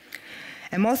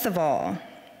 And most of all,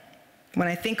 when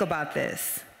I think about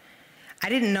this, I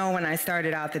didn't know when I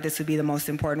started out that this would be the most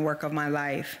important work of my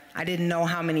life. I didn't know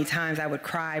how many times I would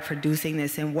cry producing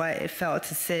this and what it felt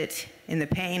to sit in the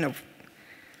pain of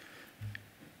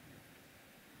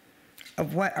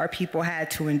what our people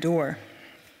had to endure.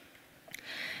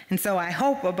 And so I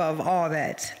hope above all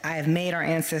that I have made our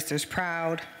ancestors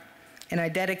proud, and I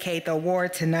dedicate the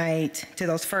award tonight to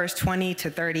those first 20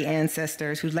 to 30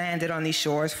 ancestors who landed on these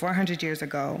shores 400 years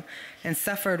ago and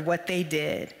suffered what they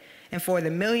did, and for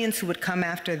the millions who would come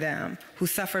after them, who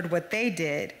suffered what they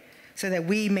did, so that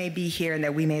we may be here and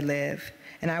that we may live.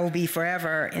 And I will be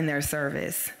forever in their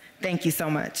service. Thank you so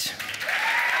much.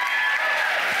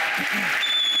 Thank you.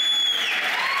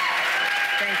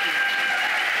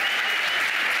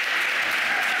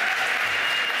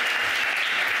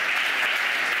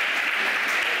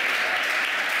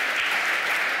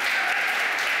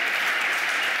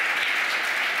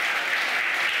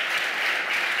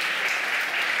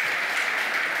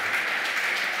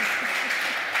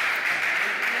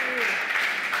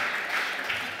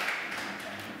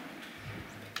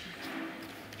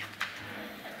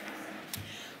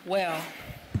 Well,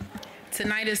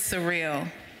 tonight is surreal.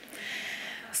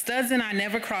 Studs and I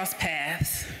never crossed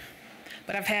paths,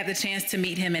 but I've had the chance to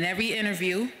meet him in every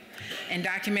interview and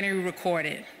documentary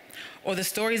recorded, or the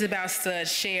stories about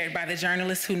Studs shared by the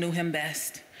journalists who knew him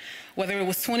best. Whether it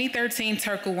was 2013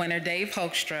 Terkel winner Dave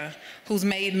Hoekstra, who's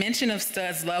made mention of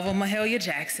Studs' love of Mahalia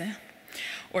Jackson,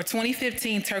 or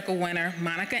 2015 Terkel winner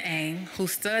Monica Ang,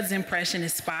 whose Studs' impression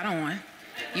is spot on.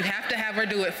 You have to have her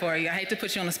do it for you. I hate to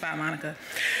put you on the spot, Monica.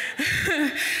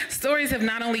 Stories have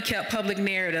not only kept Public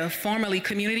Narrative, formerly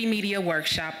Community Media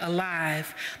Workshop,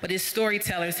 alive, but its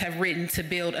storytellers have written to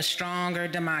build a stronger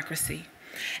democracy.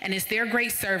 And it's their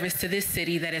great service to this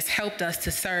city that has helped us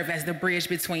to serve as the bridge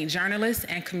between journalists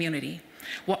and community.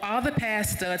 Will all the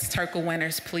past Studs Terkel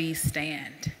winners please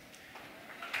stand?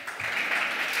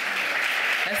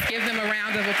 Let's give them a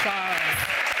round of applause.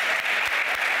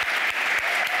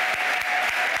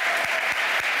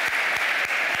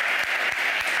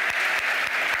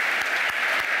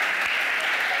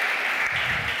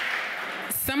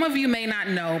 Some of you may not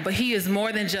know, but he is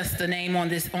more than just a name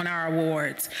on our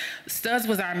awards. Studs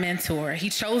was our mentor. He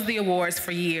chose the awards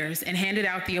for years and handed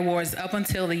out the awards up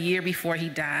until the year before he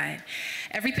died.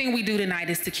 Everything we do tonight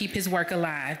is to keep his work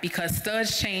alive because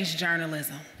Studs changed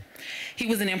journalism. He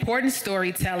was an important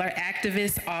storyteller,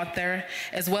 activist, author,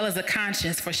 as well as a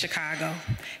conscience for Chicago.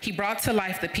 He brought to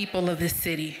life the people of this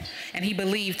city, and he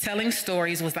believed telling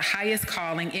stories was the highest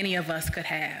calling any of us could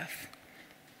have.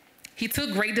 He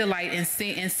took great delight in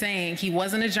saying he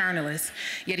wasn't a journalist,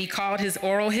 yet he called his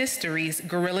oral histories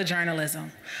guerrilla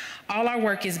journalism. All our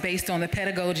work is based on the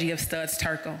pedagogy of Studs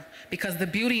Terkel, because the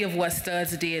beauty of what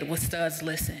Studs did was Studs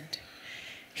listened.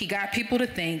 He got people to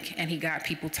think, and he got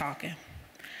people talking.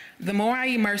 The more I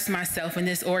immerse myself in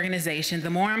this organization, the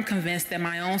more I'm convinced that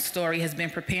my own story has been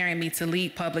preparing me to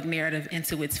lead Public Narrative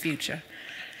into its future.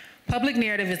 Public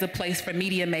Narrative is a place for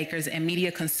media makers and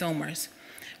media consumers.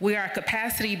 We are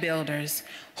capacity builders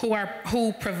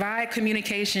who provide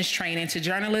communications training to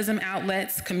journalism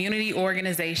outlets, community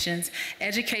organizations,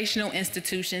 educational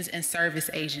institutions, and service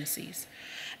agencies.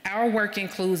 Our work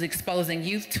includes exposing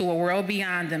youth to a world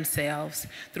beyond themselves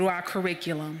through our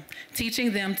curriculum,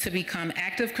 teaching them to become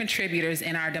active contributors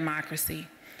in our democracy.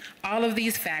 All of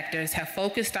these factors have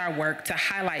focused our work to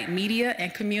highlight media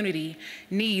and community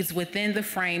needs within the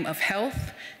frame of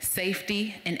health,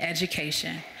 safety, and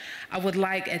education. I would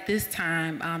like at this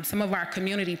time, some of our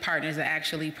community partners are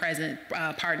actually present,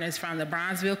 partners from the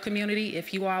Bronzeville community,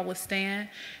 if you all would stand.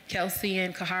 Kelsey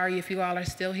and Kahari, if you all are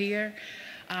still here,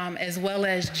 as well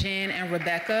as Jen and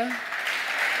Rebecca.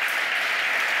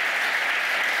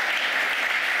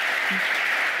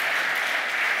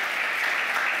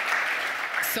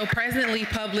 So presently,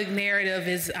 Public Narrative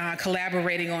is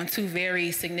collaborating on two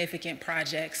very significant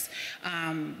projects.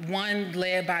 One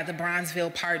led by the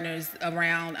Bronzeville Partners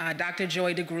around Dr.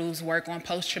 Joy DeGroove's work on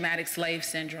post-traumatic slave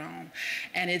syndrome.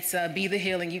 And it's Be the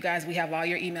Healing. You guys, we have all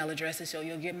your email addresses, so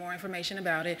you'll get more information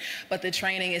about it. But the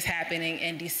training is happening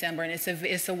in December, and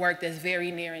it's a work that's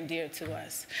very near and dear to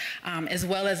us. As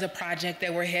well as a project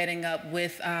that we're heading up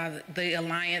with the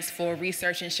Alliance for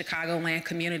Research in Chicagoland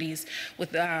Communities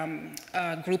with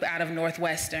a group out of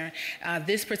Northwestern.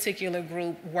 This particular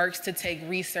group works to take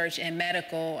research in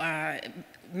medical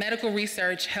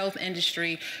research, health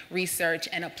industry research,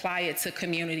 and apply it to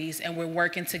communities. And we're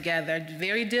working together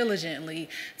very diligently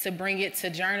to bring it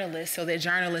to journalists so that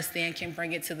journalists then can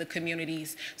bring it to the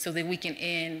communities so that we can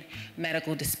end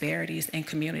medical disparities in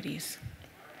communities.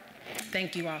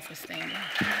 Thank you all for standing.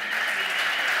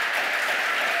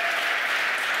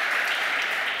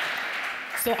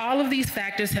 So all of these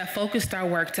factors have focused our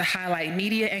work to highlight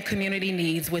media and community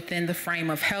needs within the frame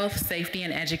of health, safety,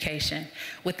 and education.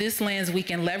 With this lens, we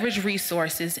can leverage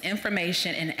resources,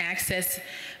 information, and access,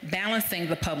 balancing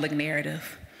the public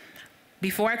narrative.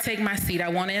 Before I take my seat, I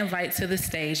want to invite to the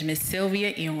stage Ms.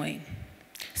 Sylvia Ewing.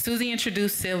 Susie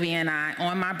introduced Sylvia and I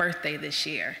on my birthday this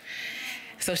year.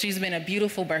 So she's been a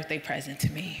beautiful birthday present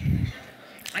to me.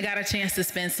 I got a chance to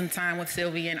spend some time with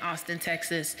Sylvia in Austin,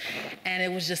 Texas, and it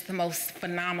was just the most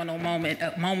phenomenal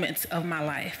moments of my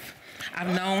life.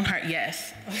 I've known her,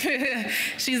 yes.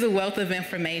 She's a wealth of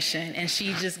information, and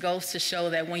she just goes to show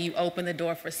that when you open the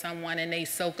door for someone and they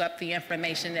soak up the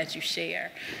information that you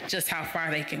share, just how far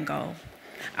they can go.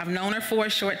 I've known her for a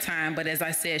short time, but as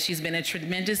I said, she's been a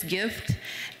tremendous gift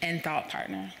and thought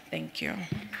partner. Thank you.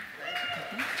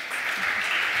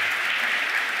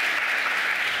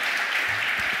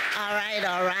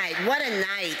 All right. What a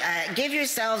night. Give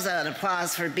yourselves an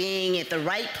applause for being at the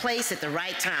right place at the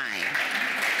right time.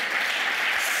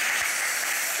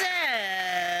 So,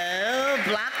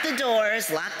 block the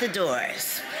doors, lock the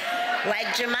doors. Like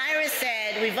Jamira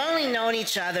said, we've only known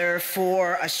each other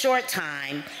for a short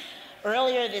time.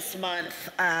 Earlier this month,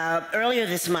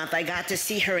 I got to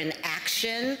see her in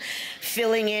action,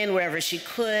 filling in wherever she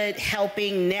could,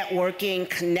 helping, networking,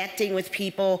 connecting with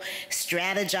people,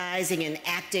 strategizing, and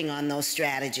acting on those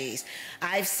strategies.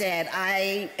 I've said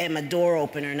I am a door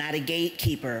opener, not a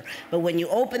gatekeeper, but when you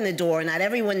open the door, not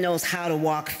everyone knows how to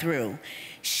walk through.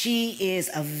 She is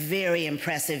a very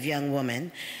impressive young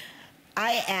woman.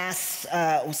 I asked,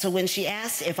 so when she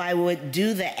asked if I would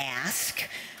do the ask,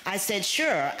 I said,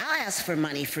 sure, I'll ask for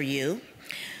money for you.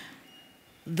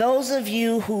 Those of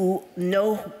you who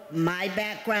know my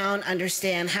background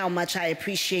understand how much I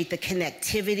appreciate the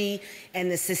connectivity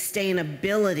and the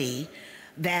sustainability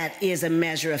that is a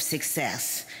measure of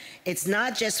success. It's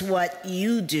not just what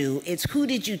you do, it's who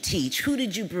did you teach, who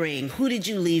did you bring, who did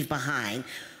you leave behind,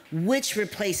 which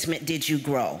replacement did you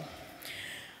grow?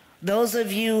 Those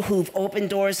of you who've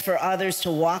opened doors for others to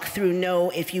walk through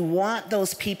know if you want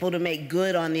those people to make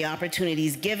good on the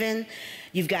opportunities given,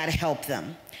 you've got to help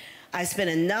them. I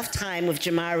spent enough time with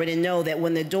Jamira to know that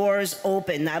when the doors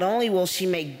open, not only will she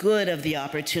make good of the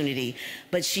opportunity,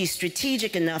 but she's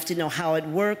strategic enough to know how it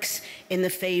works in the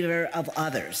favor of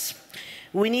others.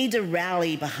 We need to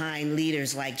rally behind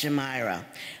leaders like Jamira,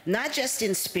 not just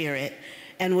in spirit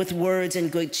and with words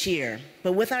and good cheer,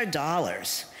 but with our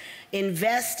dollars.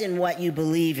 Invest in what you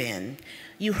believe in.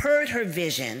 You heard her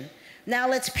vision. Now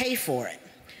let's pay for it.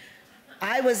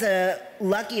 I was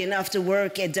lucky enough to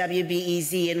work at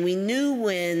WBEZ, and we knew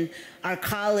when our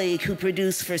colleague who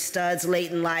produced for Studs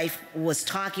late in life was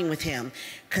talking with him,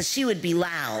 because she would be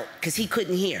loud, because he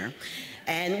couldn't hear.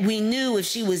 And we knew if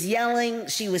she was yelling,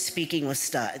 she was speaking with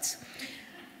Studs.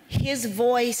 His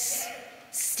voice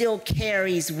still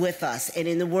carries with us, and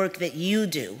in the work that you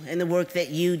do,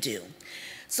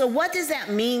 So what does that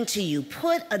mean to you?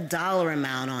 Put a dollar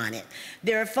amount on it.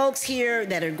 There are folks here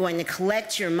that are going to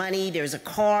collect your money. There's a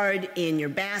card in your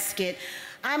basket.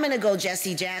 I'm gonna go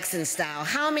Jesse Jackson style.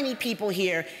 How many people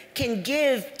here can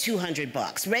give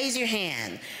 $200? Raise your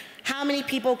hand. How many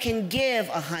people can give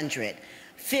 100,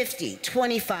 50,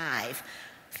 25?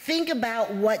 Think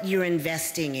about what you're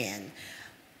investing in.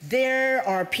 There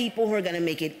are people who are gonna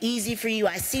make it easy for you.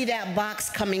 I see that box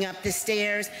coming up the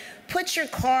stairs. Put your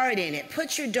card in it,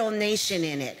 put your donation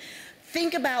in it.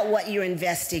 Think about what you're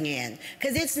investing in,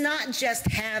 because it's not just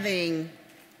having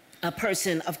a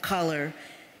person of color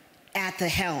at the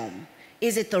helm.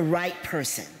 Is it the right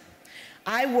person?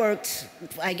 I worked,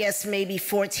 I guess maybe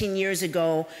 14 years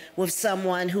ago, with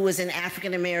someone who was an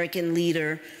African-American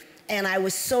leader, and I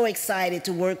was so excited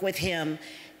to work with him.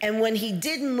 And when he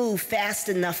didn't move fast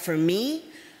enough for me,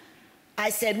 I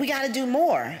said, we got to do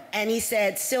more. And he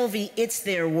said, Sylvie, it's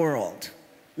their world,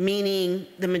 meaning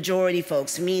the majority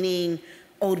folks, meaning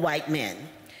old white men.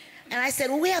 And I said,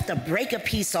 well, we have to break a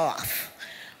piece off.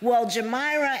 Well,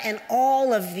 Jamira and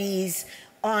all of these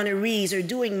honorees are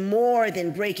doing more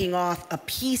than breaking off a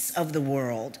piece of the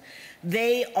world.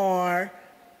 They are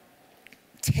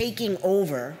taking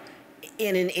over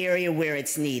in an area where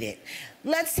it's needed.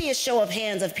 Let's see a show of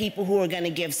hands of people who are going to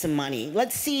give some money.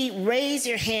 Let's see, raise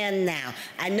your hand now.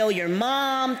 I know your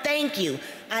mom, thank you.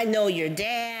 I know your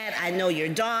dad, I know your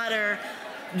daughter.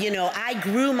 You know, I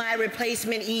grew my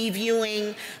replacement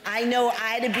e-viewing. I know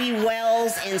Ida B.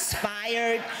 Wells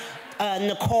inspired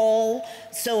Nicole.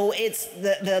 So it's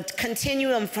the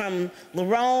continuum from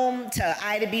Lerone to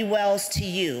Ida B. Wells to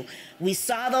you. We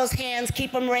saw those hands,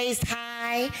 keep them raised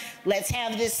high. Let's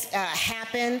have this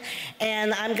happen.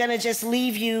 And I'm gonna just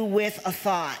leave you with a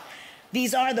thought.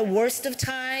 These are the worst of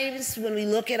times when we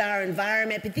look at our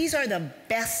environment, but these are the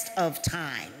best of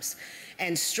times.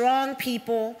 And strong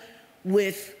people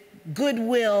with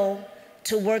goodwill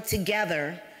to work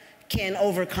together can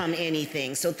overcome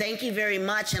anything. So thank you very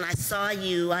much, and I saw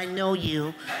you, I know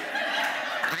you.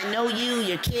 I know you,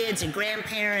 your kids, your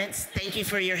grandparents. Thank you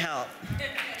for your help.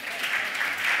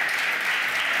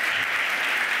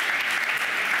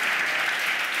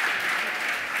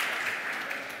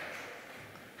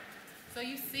 So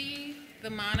you see the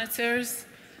monitors.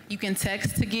 You can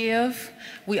text to give.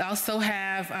 We also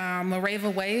have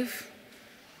Moreva Wave.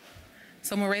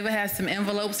 So Moreva has some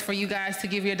envelopes for you guys to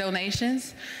give your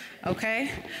donations. Okay?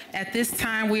 At this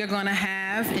time, we are going to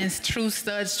have, in true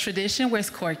Studs tradition, where's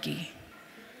Corky?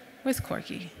 Where's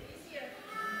Corky?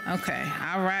 Okay,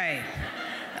 all right.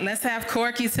 Let's have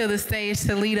Corky to the stage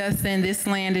to lead us in This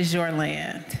Land Is Your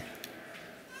Land.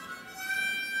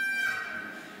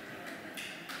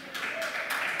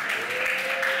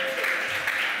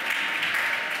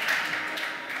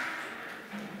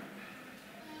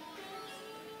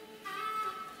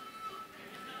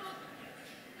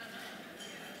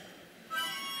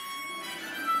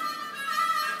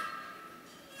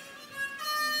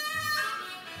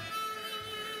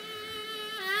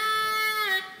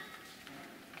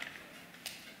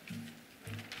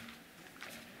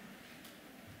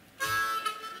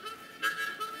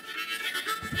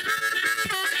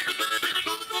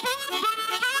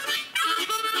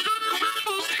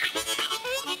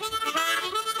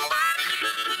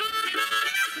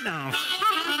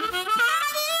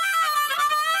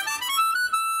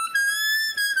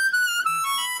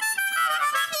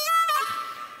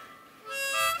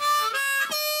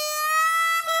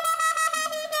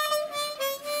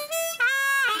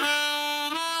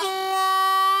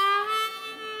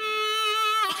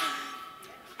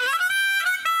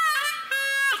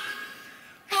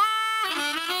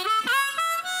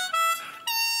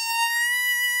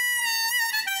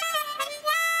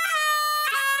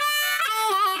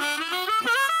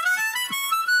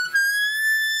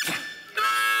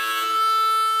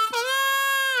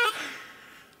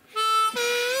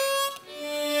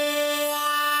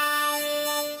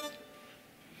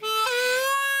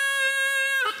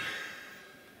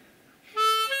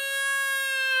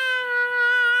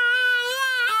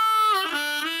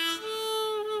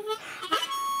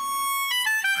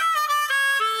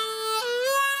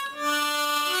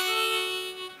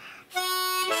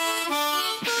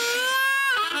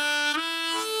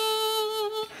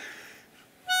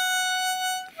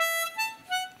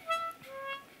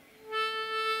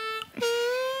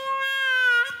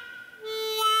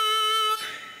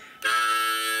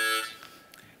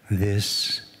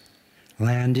 This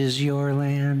land is your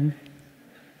land.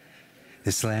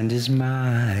 This land is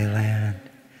my land.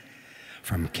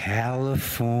 From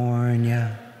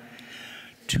California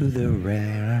to the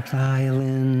Red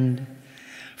Island,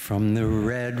 from the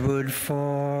redwood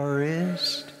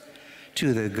forest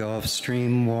to the Gulf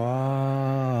Stream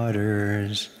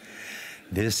waters.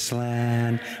 This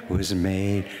land was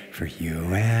made for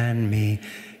you and me.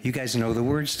 You guys know the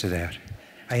words to that.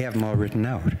 I have them all written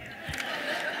out.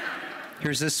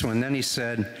 Here's this one. Then he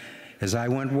said, as I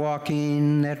went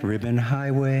walking that ribbon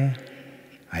highway,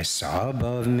 I saw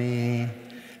above me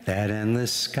that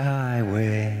endless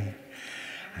skyway.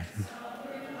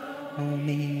 Oh,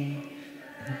 me,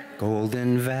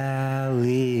 Golden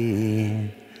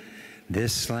Valley.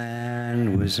 This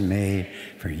land was made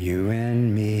for you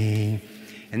and me.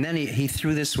 And then he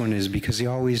threw this one is because he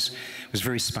always was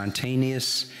very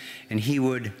spontaneous, and he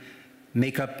would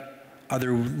make up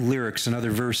other lyrics and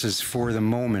other verses for the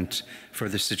moment, for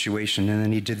the situation. And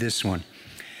then he did this one.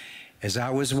 As I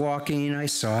was walking, I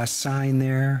saw a sign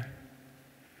there,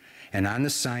 and on the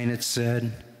sign it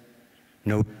said,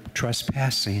 no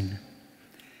trespassing.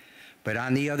 But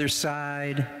on the other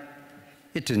side,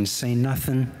 it didn't say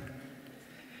nothing.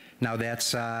 Now that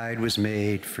side was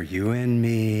made for you and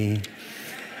me.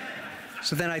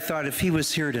 So then I thought, if he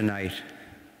was here tonight,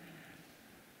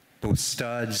 both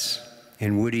Studs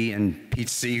and Woody and Pete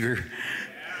Seeger,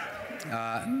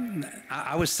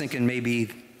 I was thinking maybe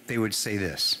they would say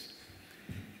this: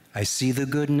 I see the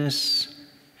goodness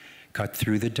cut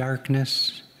through the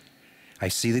darkness. I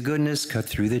see the goodness cut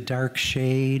through the dark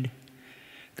shade,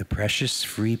 the precious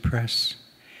free press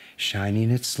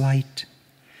shining its light.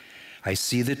 I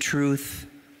see the truth,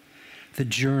 the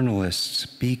journalist's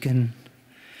beacon,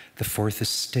 the fourth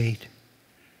estate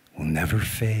will never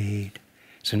fade.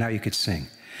 So now you could sing.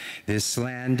 This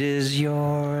land is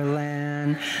your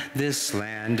land, this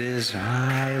land is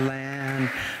my land,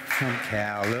 from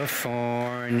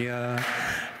California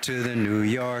to the New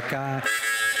York Island.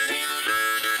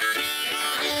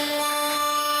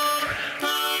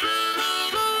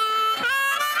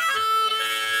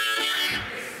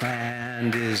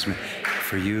 Land is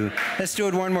for you. Let's do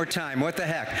it one more time. What the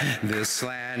heck? This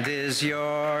land is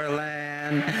your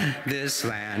land. This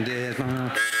land is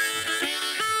my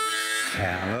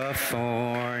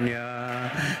California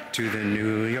to the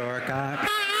New York Island.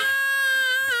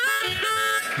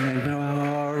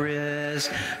 Norris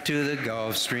to the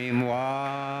Gulf Stream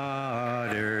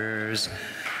waters.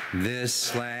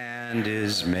 This land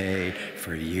is made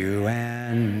for you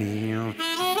and me.